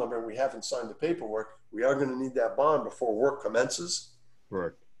file number and we haven't signed the paperwork, we are going to need that bond before work commences.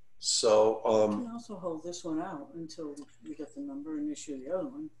 Correct. So, You can also hold this one out until we get the number and issue the other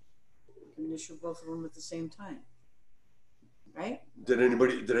one. You can issue both of them at the same time. Right? did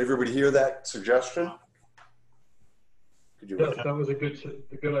everybody hear that suggestion? Could you? Yes, that was a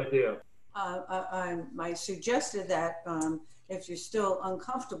good idea. I suggested that if you're still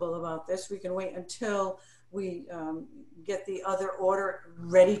uncomfortable about this, we can wait until we get the other order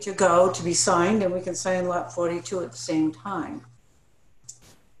ready to go to be signed, and we can sign lot 42 at the same time.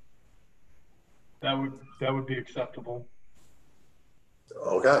 That would be acceptable.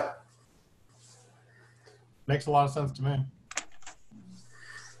 Okay. Makes a lot of sense to me.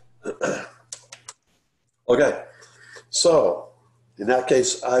 Okay. So in that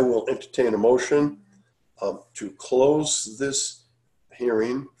case, I will entertain a motion to close this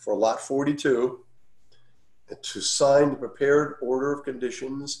hearing for lot 42 and to sign the prepared order of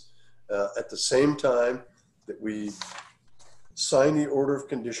conditions at the same time that we sign the order of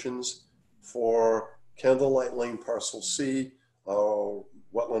conditions for Candlelight Lane Parcel C,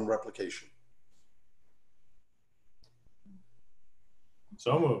 wetland replication.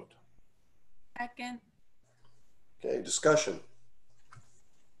 So moved. Second. Okay, discussion.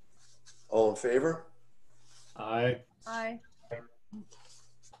 All in favor? Aye. Aye.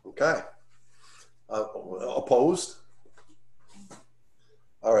 Okay. Opposed?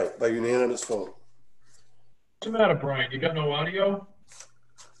 All right, by unanimous vote. What's the matter, Brian? You got no audio?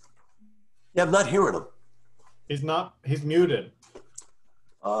 Yeah, I'm not hearing him. He's muted.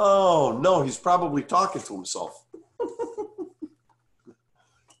 Oh, no, he's probably talking to himself.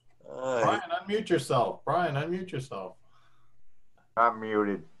 All right. Brian, unmute yourself. Brian, unmute yourself. I'm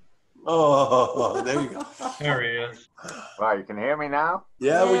muted. Oh, there you go. There he is. Wow, you can hear me now?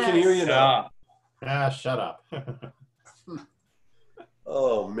 Yeah, we can hear you now. Ah, shut up.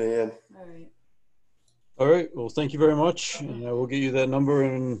 Oh, man. All right. All right. Well, thank you very much. And I will get you that number,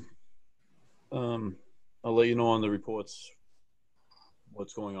 and I'll let you know on the reports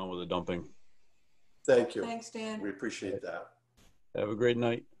what's going on with the dumping. Thank you. Thanks, Dan. We appreciate that. Have a great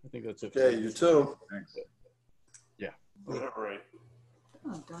night. I think that's it. Okay, you too. Thanks. Yeah. All right.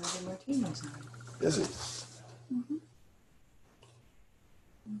 Oh, Donovan Martinez. Is he? Mm-hmm.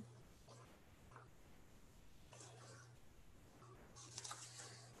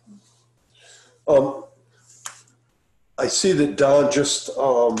 I see that Don just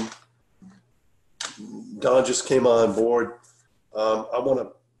came on board. I want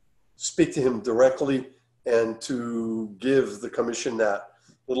to speak to him directly and to give the commission that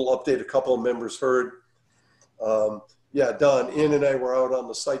little update a couple of members heard. Yeah, Don, Ann and I were out on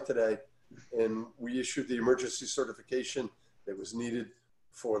the site today, and we issued the emergency certification that was needed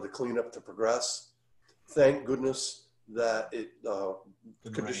for the cleanup to progress. Thank goodness that the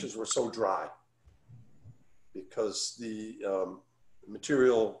conditions were so dry, because the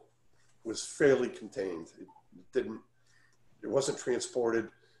material was fairly contained. It wasn't transported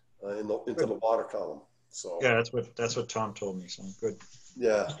into the water column. So yeah, that's what Tom told me. So good.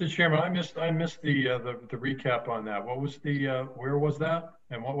 Yeah. Mr. Chairman, I missed the recap on that. What was where was that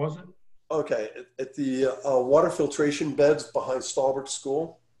and what was it? Okay, at the water filtration beds behind Stallbrook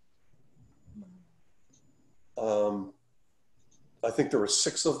School, I think there were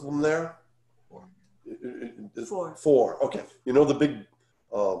 6 of them there. Four. 4. Okay, you know the big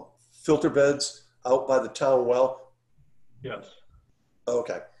filter beds out by the town well? Yes.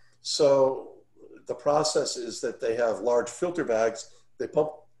 Okay, so the process is that they have large filter bags. They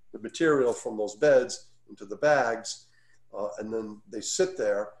pump the material from those beds into the bags, and then they sit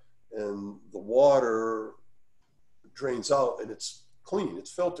there, and the water drains out, and it's clean,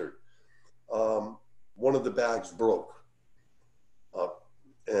 it's filtered. One of the bags broke,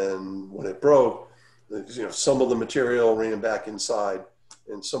 and when it broke, some of the material ran back inside,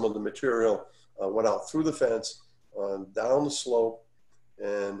 and some of the material went out through the fence, down the slope,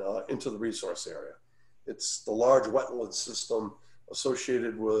 and into the resource area. It's the large wetland system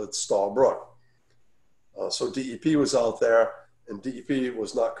associated with Stall Brook. So DEP was out there, and DEP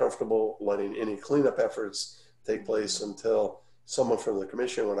was not comfortable letting any cleanup efforts take place until someone from the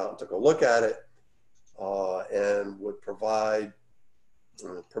commission went out and took a look at it and would provide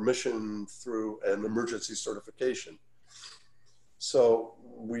permission through an emergency certification. So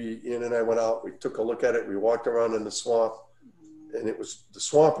Ian and I went out, we took a look at it, we walked around in the swamp, and the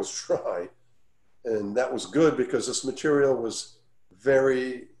swamp was dry. And that was good because this material was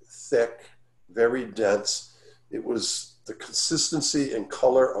very thick, very dense. It was the consistency and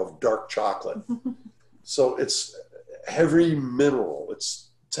color of dark chocolate. So it's heavy mineral.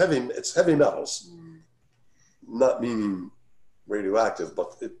 It's heavy metals, not meaning radioactive,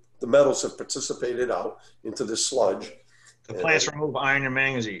 but the metals have precipitated out into this sludge. The plants remove iron and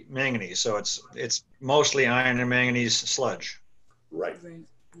manganese, so it's mostly iron and manganese sludge. Right.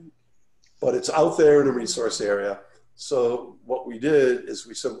 But it's out there in a resource area. So what we did is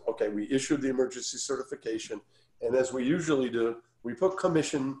we said, okay, we issued the emergency certification, and as we usually do, we put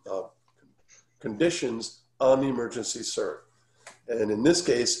conditions on the emergency cert. And in this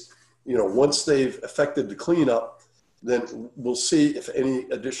case, once they've effected the cleanup, then we'll see if any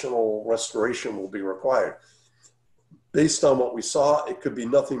additional restoration will be required. Based on what we saw, it could be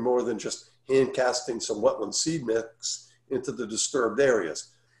nothing more than just hand casting some wetland seed mix into the disturbed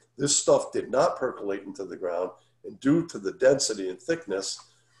areas. This stuff did not percolate into the ground, and due to the density and thickness,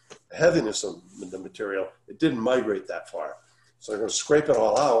 heaviness of the material, it didn't migrate that far. So they're going to scrape it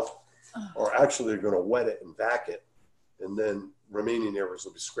all out, or actually they're going to wet it and vac it, and then remaining areas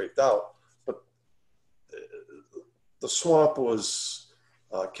will be scraped out. But the swamp was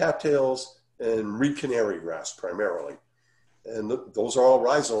cattails and reed canary grass primarily. And those are all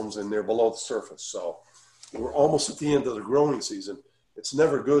rhizomes, and they're below the surface. So we're almost at the end of the growing season. It's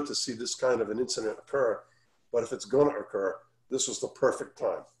never good to see this kind of an incident occur, but if it's going to occur, this was the perfect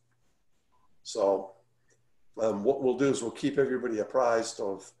time. So what we'll do is we'll keep everybody apprised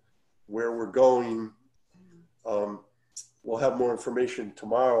of where we're going. We'll have more information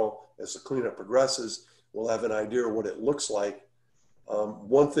tomorrow as the cleanup progresses. We'll have an idea of what it looks like.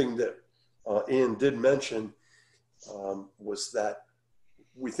 One thing that Ian did mention was that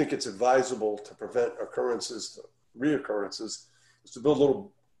we think it's advisable to prevent reoccurrences, is to build a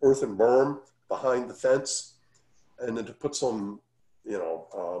little earthen berm behind the fence, and then to put some,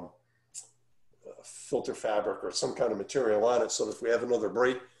 filter fabric or some kind of material on it, so that if we have another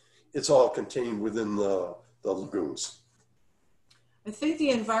break, it's all contained within the lagoons. I think the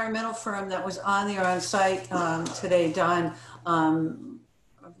environmental firm that was on site today, Don,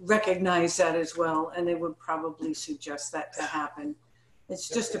 recognized that as well, and they would probably suggest that to happen. It's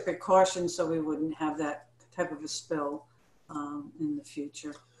just a precaution so we wouldn't have that type of a spill in the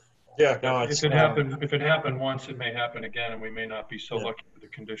future. Yeah, no, if it happened once, it may happen again, and we may not be so lucky with the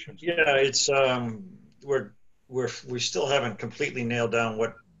conditions. Yeah, it's we still haven't completely nailed down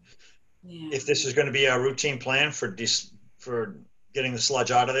if this is going to be our routine plan for getting the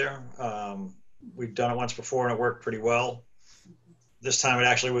sludge out of there. We've done it once before and it worked pretty well. This time it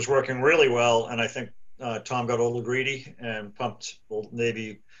actually was working really well, and I think Tom got a little greedy and pumped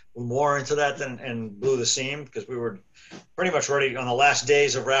maybe more into that and blew the seam, because we were pretty much ready on the last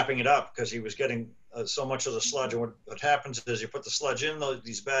days of wrapping it up, because he was getting so much of the sludge. And what happens is you put the sludge in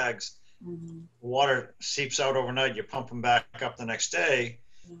these bags, water seeps out overnight, you pump them back up the next day,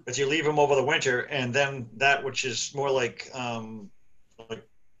 but you leave them over the winter, and then that which is more like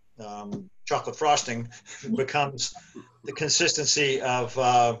chocolate frosting becomes the consistency of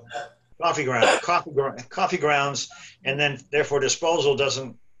coffee grounds, and then therefore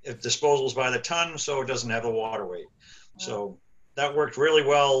disposal's by the ton, so it doesn't have the water weight. So that worked really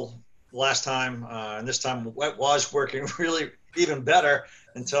well last time, and this time it was working really even better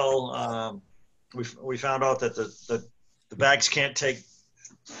until we found out that the bags can't take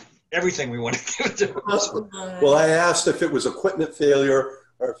everything we want to give to them. So, Well, I asked if it was equipment failure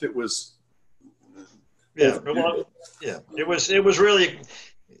or if it was. yeah, well, yeah, it was really,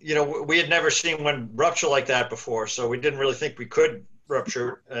 you know, we had never seen one rupture like that before, so we didn't really think we could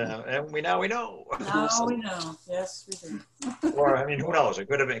rupture, and now we know. Now we know. Yes, we do. Or I mean, who knows? It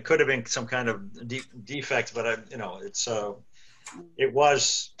could have been some kind of defect, but you know, it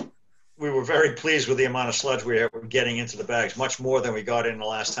was. We were very pleased with the amount of sludge we were getting into the bags, much more than we got in the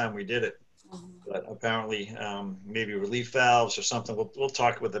last time we did it. But apparently, maybe relief valves or something. We'll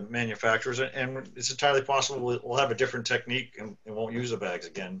talk with the manufacturers, and it's entirely possible we'll have a different technique and won't use the bags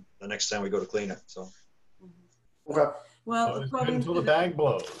again the next time we go to clean it. So, Okay. Well, Until the bag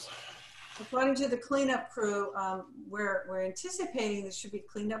blows. According to the cleanup crew, we're anticipating this should be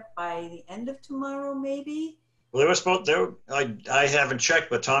cleaned up by the end of tomorrow, maybe. well, they were supposed. I haven't checked,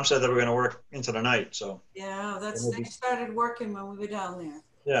 but Tom said they were going to work into the night. So. Yeah, they started working when we were down there.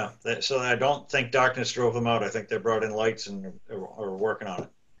 Yeah, so I don't think darkness drove them out. I think they brought in lights and are working on it.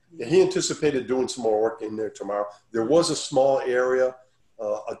 Yeah, he anticipated doing some more work in there tomorrow. There was a small area,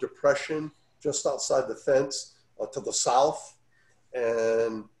 a depression just outside the fence to the south,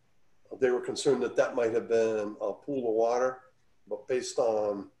 and they were concerned that might have been a pool of water, but based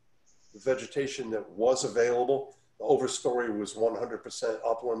on the vegetation that was available, the overstory was 100%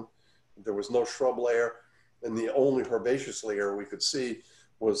 upland. There was no shrub layer, and the only herbaceous layer we could see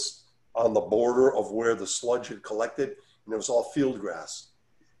was on the border of where the sludge had collected, and it was all field grass.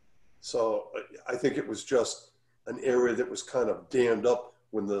 So I think it was just an area that was kind of dammed up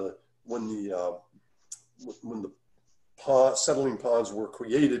when the settling ponds were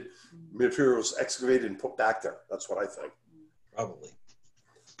created, materials excavated and put back there. That's what I think. Probably.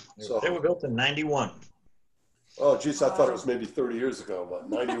 So they were built in '91. Oh, geez, I thought it was maybe 30 years ago, but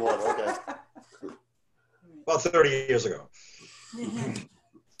 91. Okay. About 30 years ago.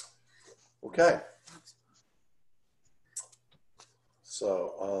 Okay.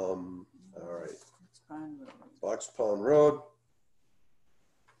 So, all right. Box Pond Road.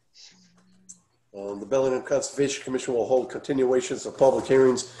 The Bellingham Conservation Commission will hold continuations of public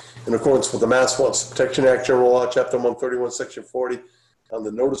hearings in accordance with the Mass Wetlands Protection Act, General Law, Chapter 131, Section 40, on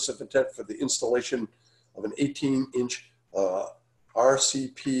the notice of intent for the installation of an 18-inch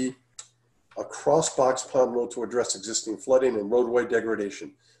RCP across Box Pond Road to address existing flooding and roadway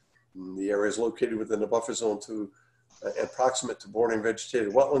degradation. The area is located within the buffer zone and proximate to bordering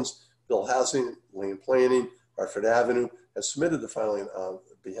vegetated wetlands. Bill Housing, Land Planning, Hartford Avenue has submitted the filing on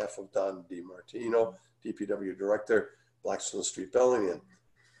behalf of Don DiMartino, DPW Director, Blackstone Street, Bellingham.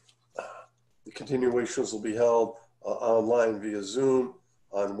 The continuations will be held online via Zoom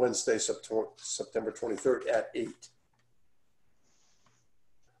on Wednesday, September 23rd at 8.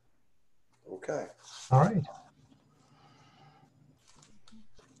 Okay. All right.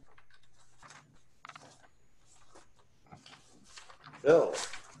 Bill.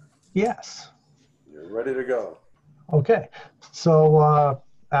 Yes. You're ready to go. Okay. So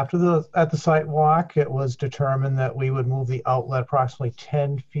at the site walk, it was determined that we would move the outlet approximately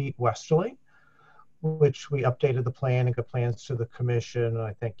 10 feet westerly, which we updated the plan and got plans to the commission,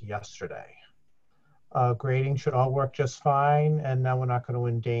 I think, yesterday. Grading should all work just fine, and now we're not going to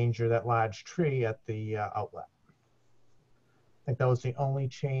endanger that large tree at the outlet. I think that was the only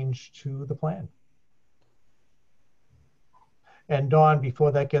change to the plan. And Dawn,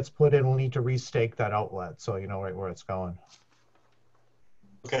 before that gets put in, we'll need to restake that outlet so you know right where it's going.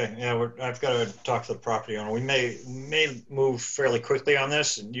 Okay, yeah, I've got to talk to the property owner. We may move fairly quickly on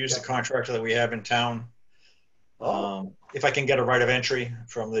this and use the contractor that we have in town. If I can get a right of entry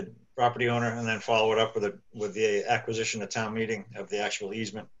from the property owner and then follow it up with the acquisition at town meeting of the actual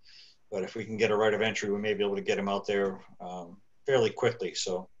easement. But if we can get a right of entry, we may be able to get him out there fairly quickly.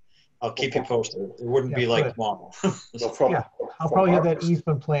 So I'll keep you posted. It wouldn't be like tomorrow. Yeah, I'll probably have that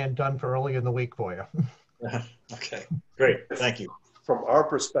easement plan done for early in the week for you. Okay, great. Thank you. From our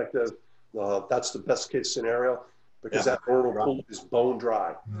perspective, that's the best case scenario because that vernal pool is bone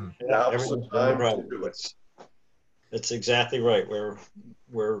dry. Everything's bone dry. It's exactly right.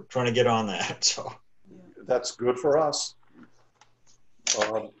 We're trying to get on that. So that's good for us.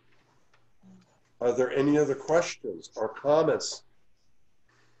 Are there any other questions or comments?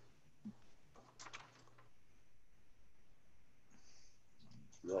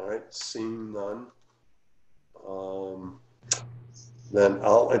 All right, seeing none. Then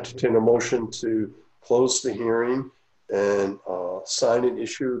I'll entertain a motion to close the hearing and sign and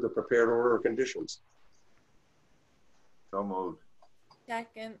issue the prepared order of conditions. So moved.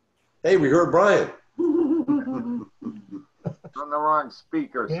 Second. Hey, we heard Brian. On the wrong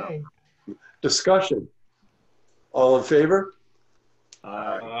speaker. So. Discussion. All in favor?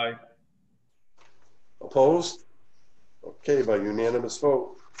 Aye. Opposed? Okay, by unanimous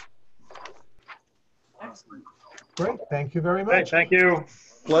vote. Excellent. Great, thank you very Hey, much. thank you.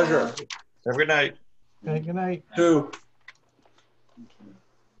 Pleasure. Have a good night. Okay, good night. Two.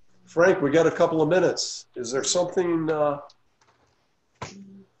 Frank, we got a couple of minutes. Is there something,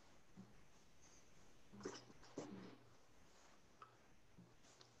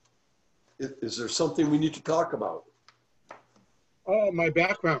 is there something we need to talk about? Oh, my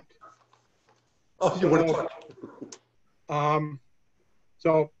background. Oh, you want to talk?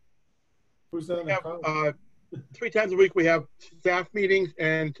 So Who's that? we have, 3 times a week we have staff meetings,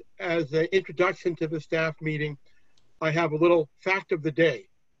 and as an introduction to the staff meeting, I have a little fact of the day,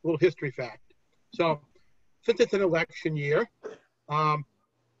 a little history fact. So since it's an election year,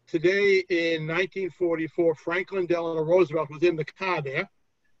 today in 1944, Franklin Delano Roosevelt was in the car there,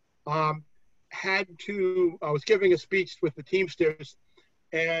 was giving a speech with the Teamsters,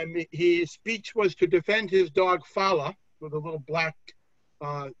 and his speech was to defend his dog Fowler, with a little black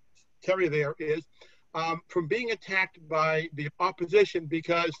terrier there is, from being attacked by the opposition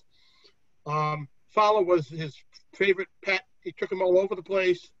because Fowler was his favorite pet. He took him all over the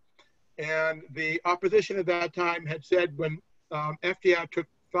place. And the opposition at that time had said when FDR took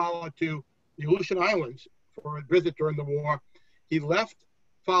Fowler to the Aleutian Islands for a visit during the war, he left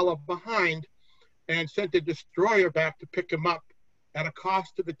Fowler behind and sent a destroyer back to pick him up at a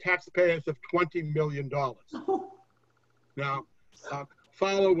cost to the taxpayers of $20 million. Now,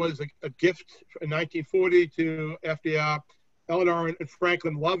 Fowler was a gift in 1940 to FDR. Eleanor and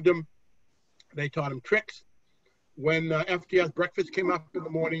Franklin loved him. They taught him tricks. When FDR's breakfast came up in the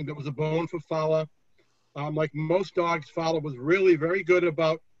morning, there was a bone for Fowler. Like most dogs, Fowler was really very good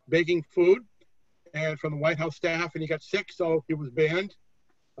about baking food and from the White House staff, and he got sick, so he was banned.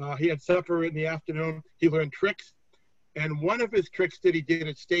 He had supper in the afternoon. He learned tricks. And one of his tricks that he did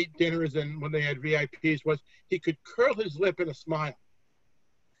at state dinners and when they had VIPs was he could curl his lip in a smile.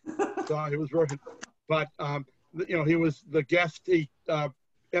 So it was very, but he was the guest.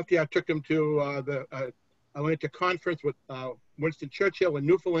 FDR took him to the Atlantic Conference with Winston Churchill in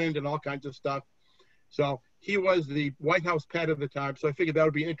Newfoundland and all kinds of stuff. So he was the White House pet of the time. So I figured that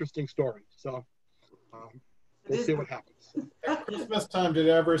would be an interesting story. So we'll see what happens. At Christmas time, did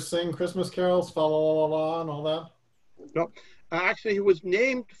he ever sing Christmas carols, fa la la la, and all that? No, actually, he was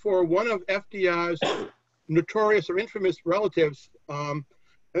named for one of FDR's notorious or infamous relatives. I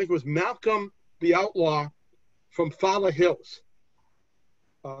think it was Malcolm the Outlaw from Fowler Hills.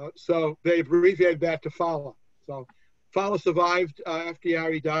 So they abbreviated that to Fowler. So Fowler survived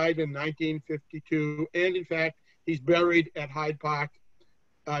FDR. He died in 1952. And in fact, he's buried at Hyde Park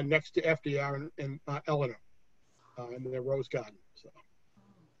next to FDR and Eleanor in their rose garden. So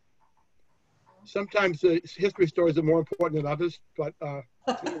sometimes the history stories are more important than others, but it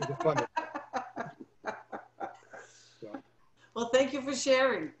was a fun one. So, well, thank you for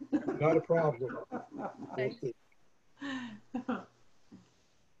sharing. not a problem. We'll see.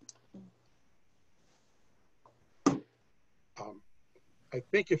 I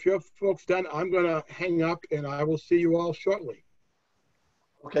think if your folks done, I'm going to hang up, and I will see you all shortly.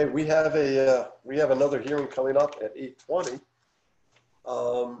 Okay, we have another hearing coming up at 8:20.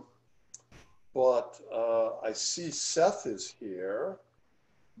 But I see Seth is here,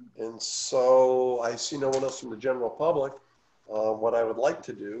 and so I see no one else from the general public. What I would like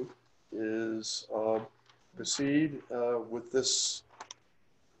to do is proceed with this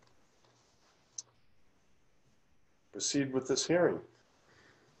hearing.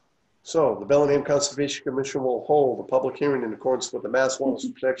 So the Bellingham Conservation Commission will hold a public hearing in accordance with the Mass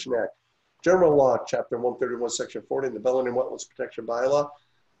Wetlands Protection Act, General Law, Chapter 131, Section 40, and the Bellingham Wetlands Protection Bylaw,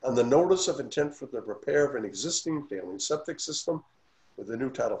 on the notice of intent for the repair of an existing failing septic system with a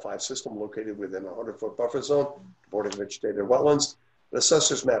new Title V system located within a 100-foot buffer zone, border vegetated wetlands, and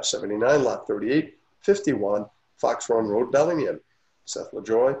Assessors Map 79, Lot 38, 51, Fox Run Road, Bellingham. Seth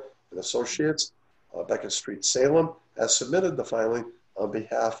LaJoy and Associates, Beckett Street, Salem, has submitted the filing on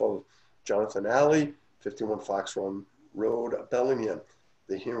behalf of Jonathan Alley, 51 Fox Run Road, Bellingham.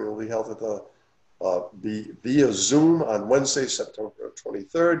 The hearing will be held at the via Zoom on Wednesday, September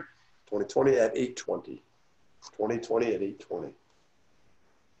 23rd, 2020 at 8:20. 2020 at 8:20.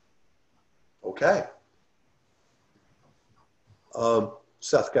 Okay.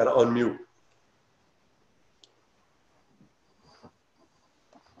 Seth, got to unmute.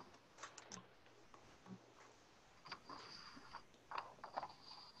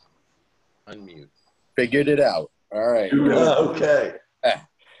 Unmute. Figured it out. All right. Okay.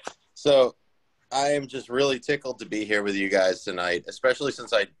 So I am just really tickled to be here with you guys tonight, especially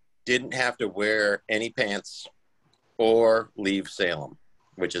since I didn't have to wear any pants or leave Salem,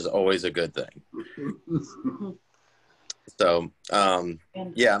 which is always a good thing. So,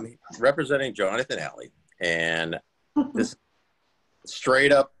 yeah, I'm representing Jonathan Alley, and this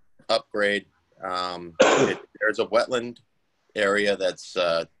straight up upgrade. There's a wetland area that's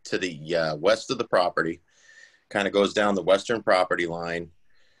to the west of the property, kind of goes down the western property line.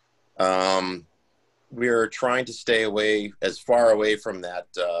 We're trying to stay away, as far away from that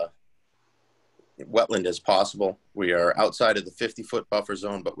wetland as possible. We are outside of the 50-foot buffer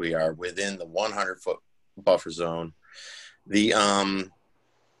zone, but we are within the 100-foot buffer zone. The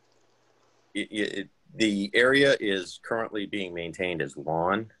area is currently being maintained as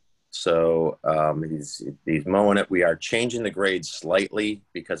lawn. So he's mowing it. We are changing the grade slightly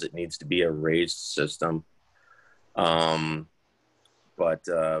because it needs to be a raised system. But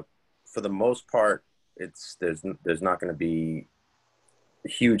for the most part, there's not going to be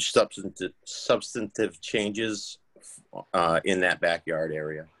huge substantive changes in that backyard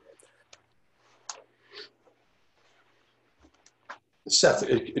area. Seth,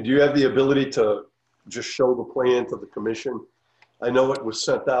 do you have the ability to just show the plan to the commission? I know it was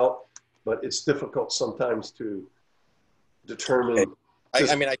sent out, but it's difficult sometimes to determine.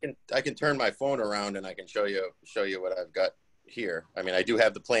 I mean, I can turn my phone around and I can show you what I've got here. I mean, I do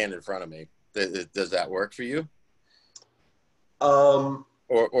have the plan in front of me. Does that work for you?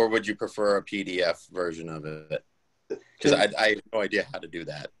 Or would you prefer a PDF version of it? Because I have no idea how to do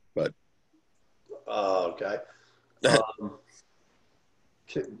that. But okay.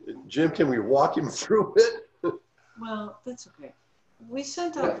 Jim, can we walk him through it? Well, that's okay. We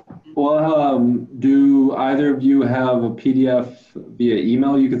sent out. Well, do either of you have a PDF via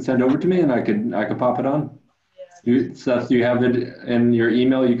email you could send over to me, and I could pop it on? Seth, do you have it in your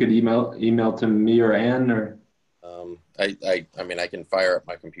email? You could email to me or Ann, or. I mean, I can fire up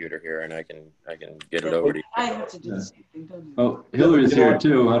my computer here and I can get it over to you. I have to do the same thing, don't you? Oh, Hillary's here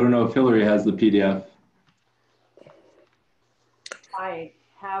too. I don't know if Hillary has the PDF. I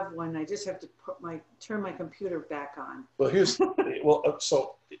have one. I just have to turn my computer back on. Well,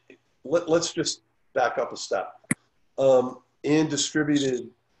 so let's just back up a step. Ann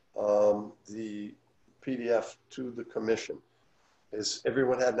distributed the PDF to the commission. Has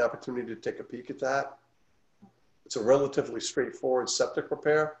everyone had an opportunity to take a peek at that? It's a relatively straightforward septic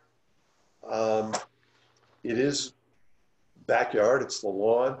repair. It is backyard, it's the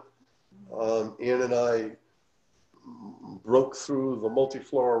lawn. Ann and I broke through the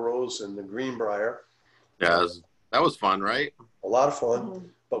multiflora rose and the greenbrier. Yeah, that was fun, right? A lot of fun,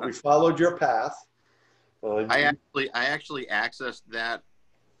 but we followed your path. I actually accessed that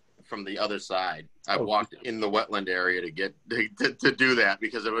from the other side. I walked in the wetland area to get to do that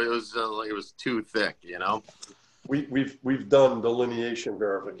because it was too thick, you know. We've done delineation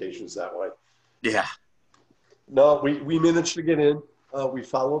verifications that way. Yeah. No, we managed to get in. We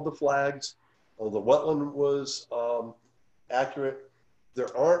followed the flags. The wetland was accurate.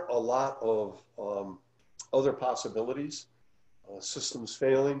 There aren't a lot of other possibilities. Systems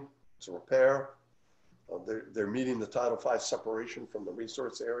failing, it's a repair. They're meeting the Title V separation from the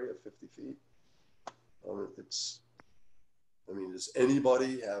resource area, 50 feet. Does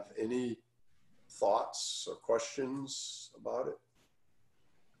anybody have any thoughts or questions about it?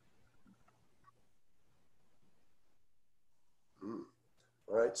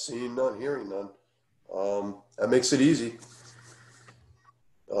 All right, seeing none, hearing none. That makes it easy.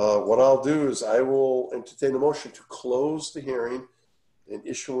 What I'll do is I will entertain a motion to close the hearing and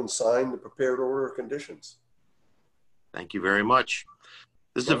issue and sign the prepared order of conditions. Thank you very much.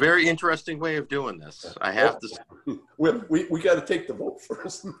 This is a very interesting way of doing this. I have to. We got to take the vote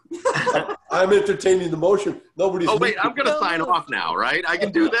first. I'm entertaining the motion. Nobody's. Oh wait, I'm going to sign off now, right? I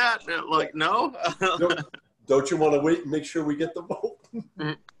can do that. Like no. Don't you want to wait and make sure we get the vote?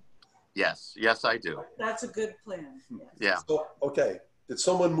 Yes, I do. That's a good plan. Yes. Yeah. So, okay. Did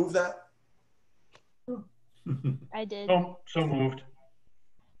someone move that? I did. So moved.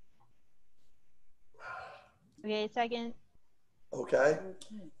 Okay, second. Okay.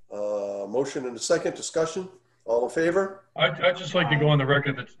 Motion and a second. Discussion. All in favor? I'd just like to go on the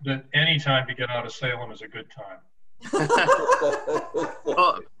record that any time to get out of Salem is a good time.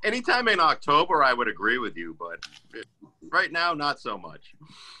 Well, anytime in October, I would agree with you, but right now, not so much.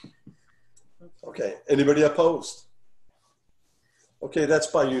 Okay. Anybody opposed? Okay, that's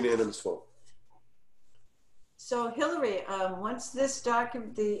by unanimous vote. So Hillary, once this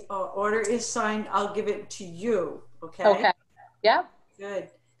document, the order is signed, I'll give it to you. Okay. Okay. Yeah. Good.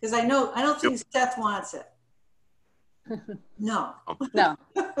 Because I don't think Seth wants it. No. No.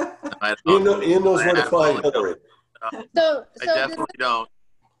 Ian knows where to find Hillary. So I definitely don't.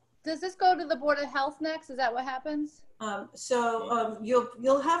 Does this go to the Board of Health next? Is that what happens?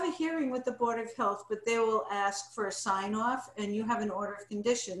 You'll have a hearing with the Board of Health, but they will ask for a sign off, and you have an order of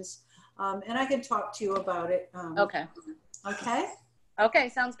conditions, and I can talk to you about it. Okay. Okay. Okay,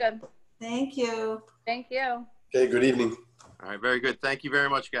 sounds good. Thank you. Thank you. Okay, good evening. All right, very good. Thank you very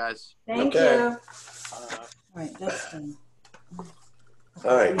much, guys. Thank Okay. you. All right, that's done.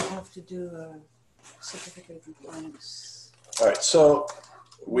 All right. We have to do a certificate of compliance. All right, so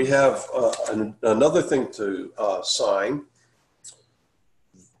we have another thing to sign.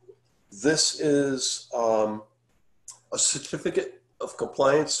 This is a certificate of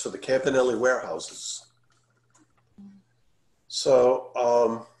compliance for the Campanelli warehouses.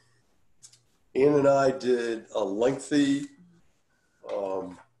 So Ann and I did a lengthy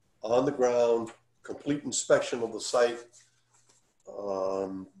on the ground complete inspection of the site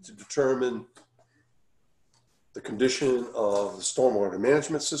to determine the condition of the stormwater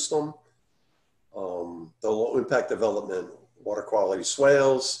management system, the low impact development, water quality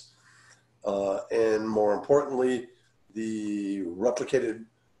swales, and more importantly, the replicated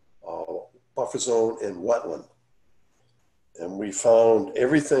buffer zone and wetland. And we found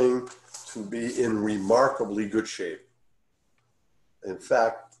everything to be in remarkably good shape. In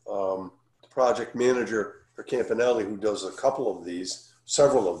fact, the project manager for Campanelli, who does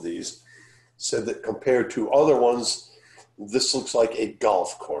several of these, said that compared to other ones, this looks like a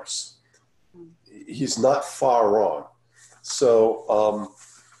golf course. He's not far wrong. So,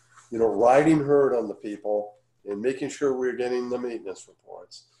 riding herd on the people and making sure we're getting the maintenance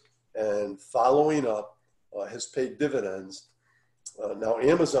reports and following up has paid dividends. Now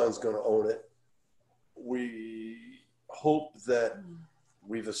Amazon's going to own it. We hope that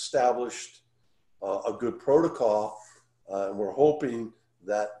we've established a good protocol, and we're hoping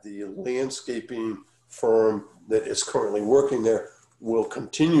that the landscaping firm that is currently working there will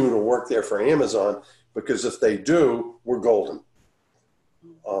continue to work there for Amazon, because if they do, we're golden.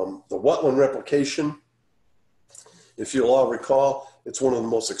 The wetland replication, if you'll all recall, it's one of the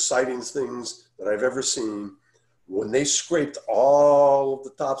most exciting things that I've ever seen. When they scraped all of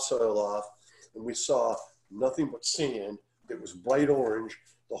the topsoil off and we saw nothing but sand, it was bright orange,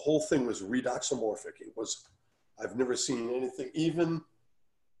 the whole thing was redoxomorphic. I've never seen anything. Even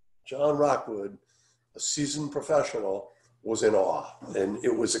John Rockwood, a seasoned professional, was in awe, and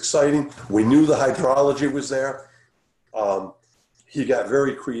it was exciting. We knew the hydrology was there. He got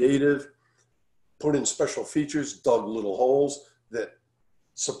very creative, put in special features, dug little holes that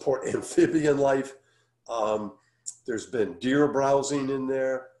support amphibian life. There's been deer browsing in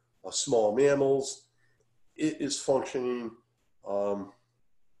there, small mammals. It is functioning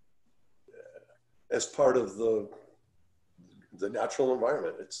as part of the natural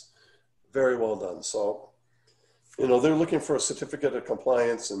environment. It's very well done. So, they're looking for a certificate of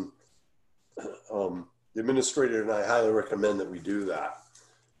compliance, and the administrator and I highly recommend that we do that.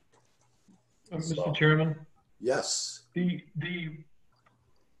 Mr. Chairman? Yes.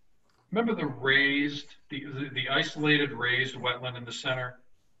 Remember the isolated raised wetland in the center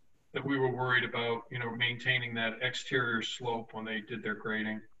that we were worried about, maintaining that exterior slope when they did their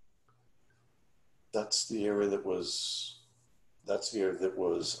grading? That's the area that was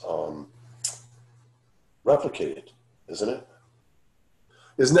replicated, isn't it?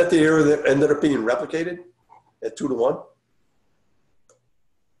 Isn't that the area that ended up being replicated at 2-to-1?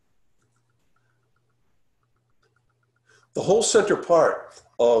 The whole center part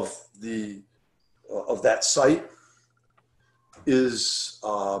of that site is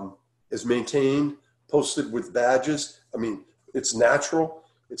maintained, posted with badges. I mean, it's natural.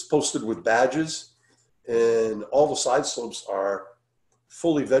 It's posted with badges, and all the side slopes are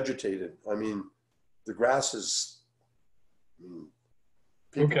fully vegetated. I mean, the grass is.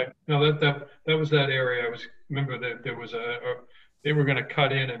 Okay, no, that was that area. Remember that there was they were going to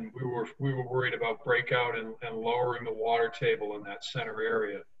cut in, and we were worried about breakout and lowering the water table in that center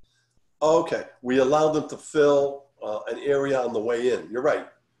area. Okay, we allowed them to fill an area on the way in. You're right.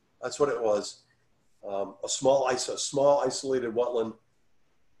 That's what it was. A small isolated wetland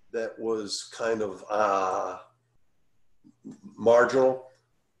that was kind of marginal.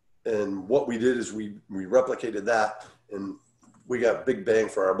 And what we did is we replicated that, and we got big bang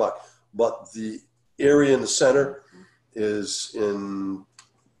for our buck. But the area in the center is in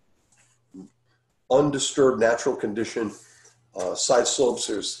undisturbed natural condition. Side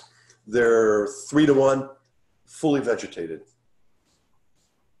slopes, they're 3-to-1, fully vegetated.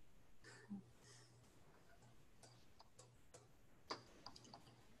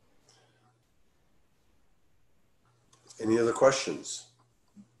 Any other questions?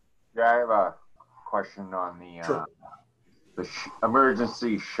 Yeah, I have a question on the Sure.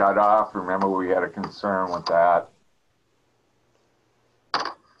 Emergency shut off. Remember, we had a concern with that.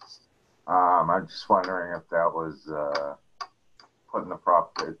 I'm just wondering if that was put in the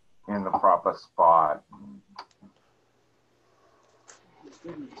proper spot.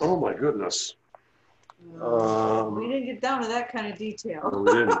 Oh my goodness. We didn't get down to that kind of detail. No,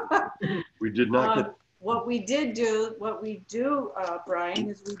 we didn't. We did not get. What we do, Brian,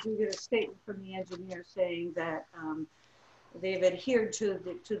 is we do get a statement from the engineer saying that they've adhered to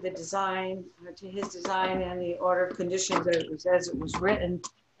the design, to his design and the order of conditions as it was written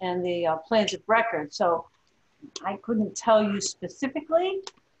and the plans of record. So I couldn't tell you specifically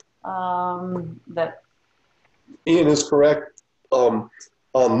that. Ian is correct. On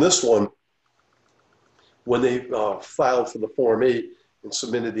this one, when they filed for the Form 8 and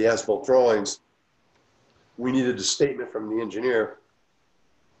submitted the as-built drawings, we needed a statement from the engineer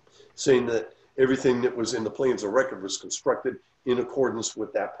saying that everything that was in the plans of record was constructed in accordance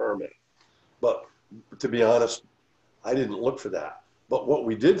with that permit. But to be honest, I didn't look for that. But what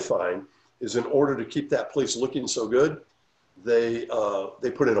we did find is in order to keep that place looking so good, they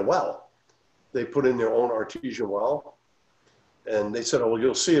put in a well. They put in their own artesian well. And they said, oh, well,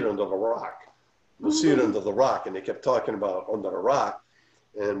 you'll see it under the rock. You'll see it under the rock. And they kept talking about under the rock.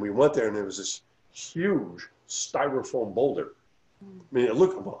 And we went there and there was this huge styrofoam boulder. I mean, it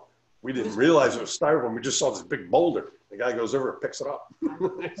looked, well, we didn't realize it was styrofoam. We just saw this big boulder. The guy goes over and picks it up.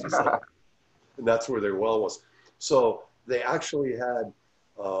 And that's where their well was. So they actually had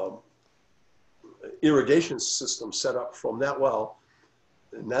irrigation system set up from that well.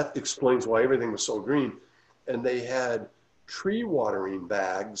 And that explains why everything was so green. And they had tree watering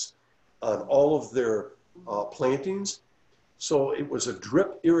bags on all of their plantings. So it was a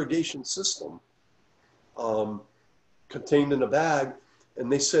drip irrigation system contained in a bag.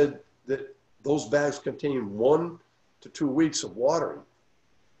 And they said that those bags contain 1 to 2 weeks of watering.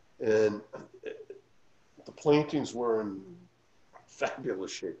 And the plantings were in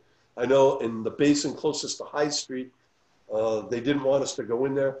fabulous shape. I know in the basin closest to High Street, they didn't want us to go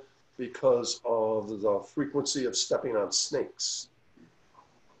in there because of the frequency of stepping on snakes.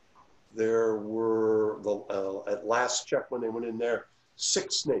 There were, at last check when they went in there,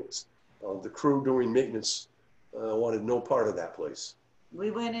 6 snakes. The crew doing maintenance wanted no part of that place.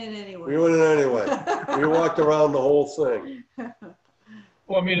 We went in anyway. We went in anyway. We walked around the whole thing.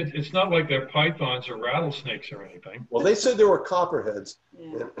 Well, I mean, it's not like they're pythons or rattlesnakes or anything. Well, they said there were copperheads,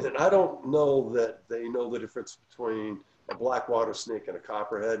 Yeah. and I don't know that they know the difference between a black water snake and a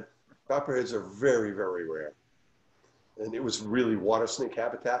copperhead. Copperheads are very, very rare. And it was really water snake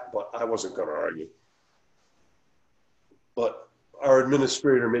habitat, but I wasn't going to argue. But our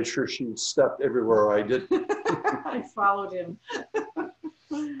administrator made sure she stepped everywhere I did. I followed him.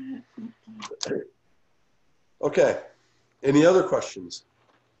 Okay. Any other questions?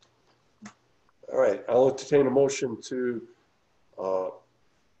 All right. I'll entertain a motion to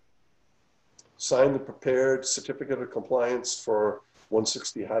sign the prepared certificate of compliance for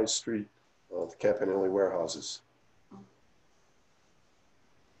 160 High Street, the Campanelli warehouses.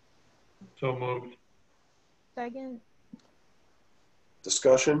 So moved. Second.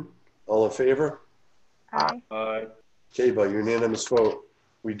 Discussion? All in favor? Aye. Aye. Okay, by unanimous vote.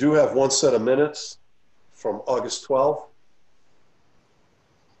 We do have one set of minutes from August 12th.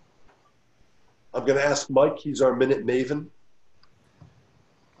 I'm going to ask Mike. He's our minute maven.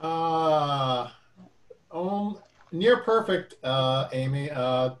 Near perfect, Amy.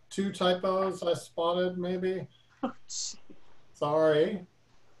 2 typos I spotted, maybe. Sorry.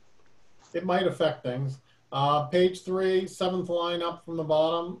 It might affect things. Page 3, 7th line up from the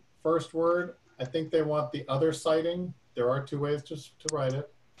bottom, first word. I think they want the other citing. There are 2 ways to write it.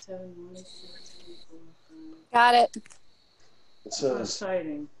 7, 1, 6, 3, 4, 5. Got it. It says,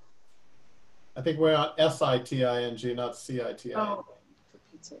 Exciting. I think we're on S-I-T-I-N-G, not C-I-T-I-N-G. Oh,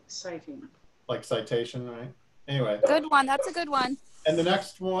 it's exciting. Like citation, right? Anyway. Good one. That's a good one. And the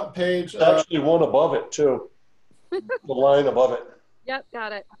next one, page. actually one above it too. The line above it. Yep,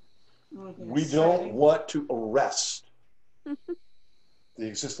 got it. We don't want to arrest the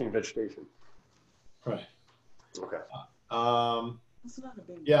existing vegetation. Right. Okay.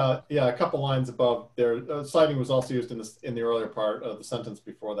 Yeah, a couple lines above there. Citing was also used in the earlier part of the sentence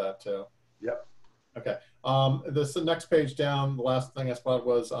before that too. Yep. Okay. This next page down, the last thing I spotted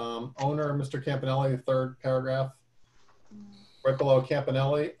was owner, Mr. Campanelli, 3rd paragraph. Right below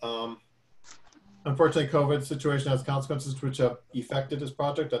Campanelli. Unfortunately, COVID situation has consequences which have affected his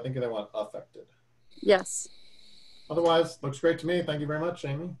project. I think they want affected. Yes. Otherwise, looks great to me. Thank you very much,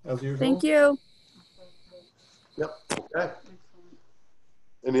 Amy, as usual. Thank you. Yep. Okay.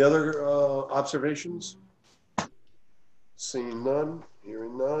 Any other observations? Seeing none,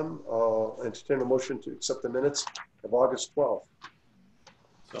 hearing none, I'll entertain a motion to accept the minutes of August 12th.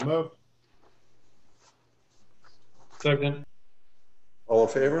 So moved. Second. All in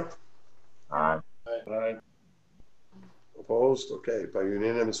favor? Aye. Aye. Opposed? Okay, by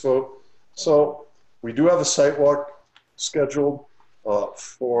unanimous vote. So we do have a site walk scheduled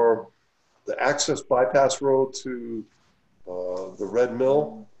for the access bypass road to the Red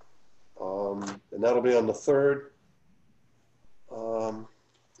Mill. And that'll be on the 3rd.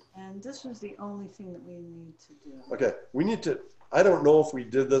 And this was the only thing that we need to do. Okay, we need to, I don't know if we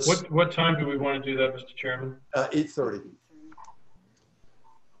did this. What time do we want to do that, Mr. Chairman? 8:30.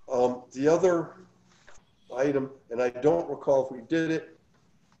 The other item, and I don't recall if we did it,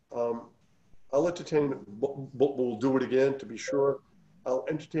 I'll entertain, but we'll do it again to be sure. I'll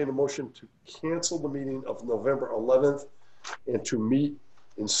entertain a motion to cancel the meeting of November 11th and to meet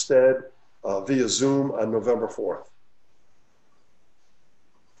instead via Zoom on November 4th.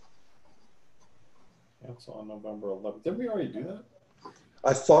 Cancel on November 11th. Did we already do that?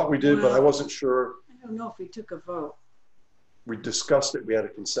 I thought we did, but I wasn't sure. I don't know if we took a vote. We discussed it. We had a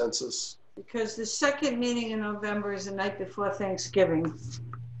consensus. Because the second meeting in November is the night before Thanksgiving.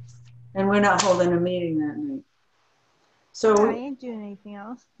 And we're not holding a meeting that night. So I ain't doing anything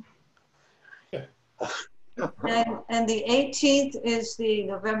else. and the 18th is the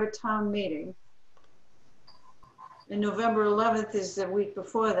November town meeting. And November 11th is the week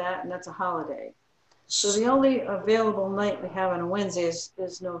before that, and that's a holiday. So the only available night we have on a Wednesday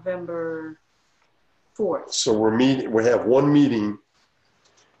is November 4th. So we have one meeting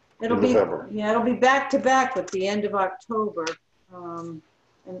in November. Yeah, it'll be back to back with the end of October.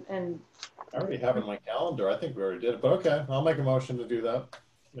 And I already have it in my calendar. I think we already did it, but okay. I'll make a motion to do that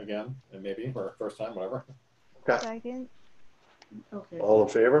again, and maybe for first time, whatever. Okay. Second. Okay. All in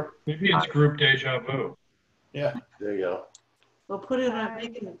favor? Maybe it's group deja vu. Yeah. There you go. We'll put it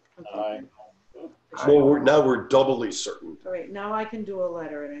on. Aye. Well, now we're doubly certain. All right, now I can do a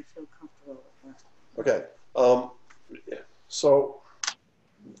letter and I feel comfortable with that. Okay. So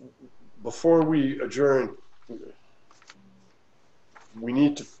before we adjourn, we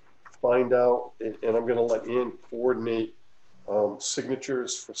need to find out, and I'm going to let Ian coordinate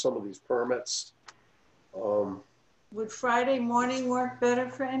signatures for some of these permits. Would Friday morning work better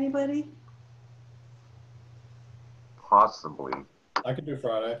for anybody? Possibly. I could do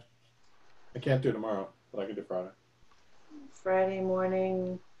Friday. I can't do tomorrow, but I could do Friday. Friday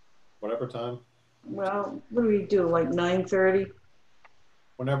morning, Whatever time. well, what do we do, like 9:30?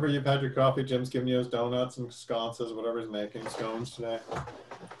 Whenever you've had your coffee, Jim's giving you his donuts and sconces, whatever he's making, scones today.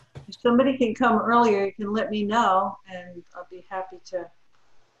 If somebody can come earlier, you can let me know and I'll be happy to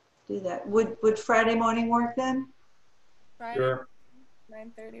do that. Would Friday morning work then? Friday, Sure.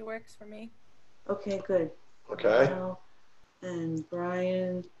 9:30 works for me. Okay, good. Okay. And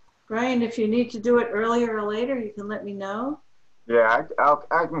Brian, if you need to do it earlier or later, you can let me know. Yeah,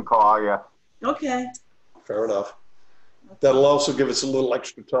 I can call you. Okay. Fair enough. That'll also give us a little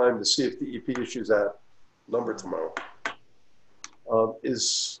extra time to see if the EP issues that number tomorrow.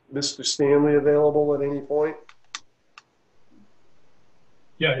 Is Mr. Stanley available at any point?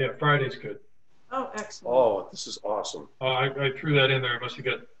 Yeah, Friday's good. Oh, excellent. Oh, this is awesome. I threw that in there. I must have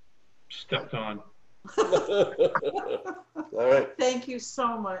got stepped on. All right. Thank you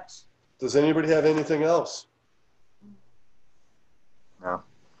so much. Does anybody have anything else? No.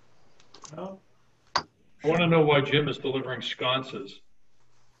 No. I want to know why Jim is delivering sconces.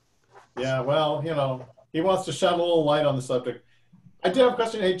 Yeah, well, you know, he wants to shed a little light on the subject. I did have a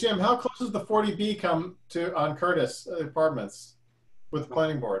question. Hey, Jim, how close does the 40B come to on Curtis Apartments with the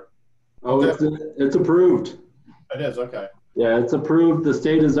planning board? Oh, it's approved. It is, okay. Yeah, it's approved. The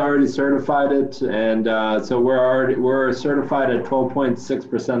state has already certified it, and so we're certified at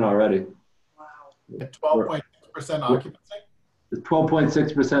 12.6% already. At 12.6% occupancy?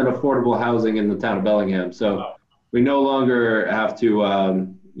 12.6% affordable housing in the town of Bellingham. So we no longer have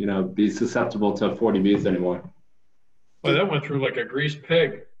to, be susceptible to 40Bs anymore. Well, that went through like a greased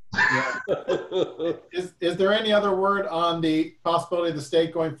pig. Yeah. Is there any other word on the possibility of the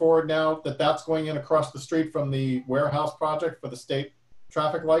state going forward now that that's going in across the street from the warehouse project for the state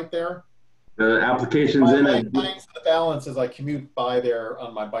traffic light there? The application's in it. Hangs the balance as I commute by there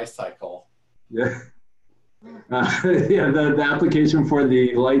on my bicycle. Yeah. The application for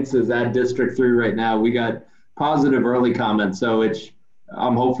the lights is at District 3 right now. We got positive early comments, so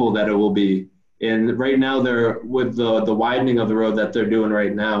I'm hopeful that it will be. And right now, they're with the widening of the road that they're doing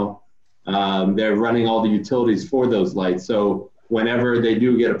right now. They're running all the utilities for those lights. So whenever they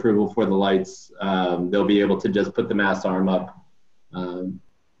do get approval for the lights, they'll be able to just put the mast arm up and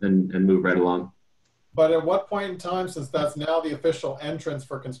move right along. But at what point in time, since that's now the official entrance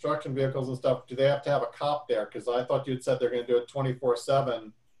for construction vehicles and stuff, do they have to have a cop there? Because I thought you'd said they're going to do it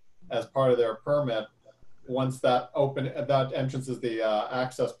 24/7 as part of their permit. once that entrance is the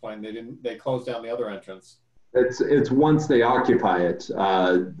access point. They closed down the other entrance. It's once they occupy it.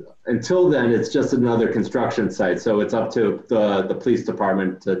 Until then, it's just another construction site. So it's up to the police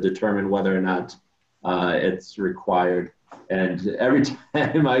department to determine whether or not it's required. And every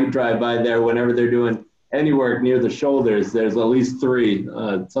time I drive by there, whenever they're doing any work near the shoulders, there's at least 3,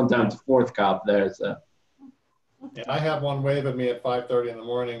 sometimes 4th cop there. So. Yeah, I had one wave at me at 5:30 in the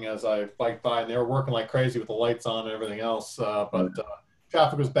morning as I biked by, and they were working like crazy with the lights on and everything else. But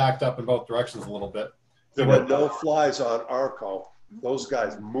traffic was backed up in both directions a little bit. There were no flies on Arco. Those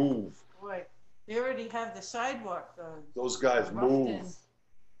guys move. Boy, they already have the sidewalk. Those guys move.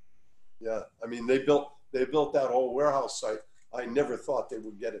 Yeah, I mean, they built that whole warehouse site. I never thought they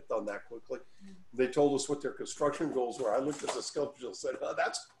would get it done that quickly. They told us what their construction goals were. I looked at the sculpture and said, "Oh,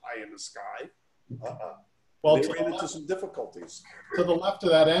 that's high in the sky." Well, they ran into some difficulties. To the left of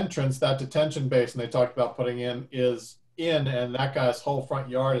that entrance, that detention basin they talked about putting in is in, and that guy's whole front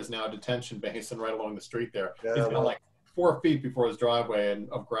yard is now a detention basin right along the street there. Yeah, He's got like 4 feet before his driveway and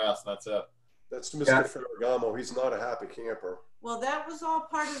of grass, and that's it. That's Mr. Ferragamo. He's not a happy camper. Well, that was all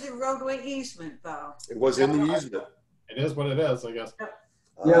part of the roadway easement, though. It was in the easement. It is what it is, I guess.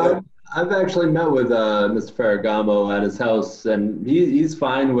 Yeah, I've actually met with Mr. Ferragamo at his house, and he's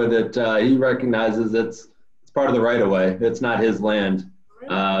fine with it. He recognizes it's part of the right-of-way. It's not his land.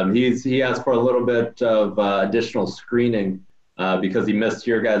 He asked for a little bit of additional screening because he missed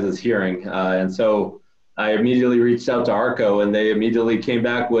your guys' hearing. And so I immediately reached out to Arco, and they immediately came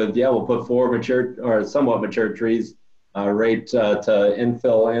back with, yeah, we'll put 4 mature or somewhat mature trees right to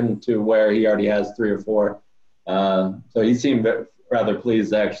infill into where he already has 3 or 4. So he seemed rather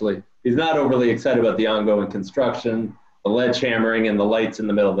pleased, actually. He's not overly excited about the ongoing construction, the ledge hammering, and the lights in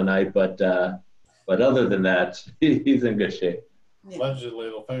the middle of the night, but other than that, he's in good shape. Allegedly,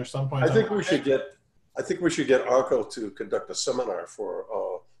 they'll finish some point. I think we should get Arco to conduct a seminar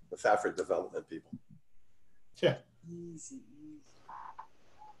for the Fafford development people. Yeah. Easy.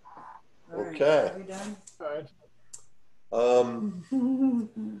 Okay. Are we done? All right.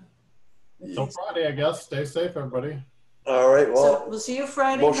 Till Friday, I guess. Stay safe, everybody. All right. Well, So we'll see you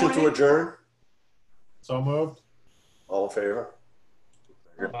Friday motion morning. to adjourn. So moved. All in favor?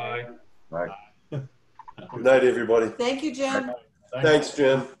 Bye. Bye. Good night, everybody. Thank you, Jim. Thanks,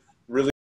 Jim.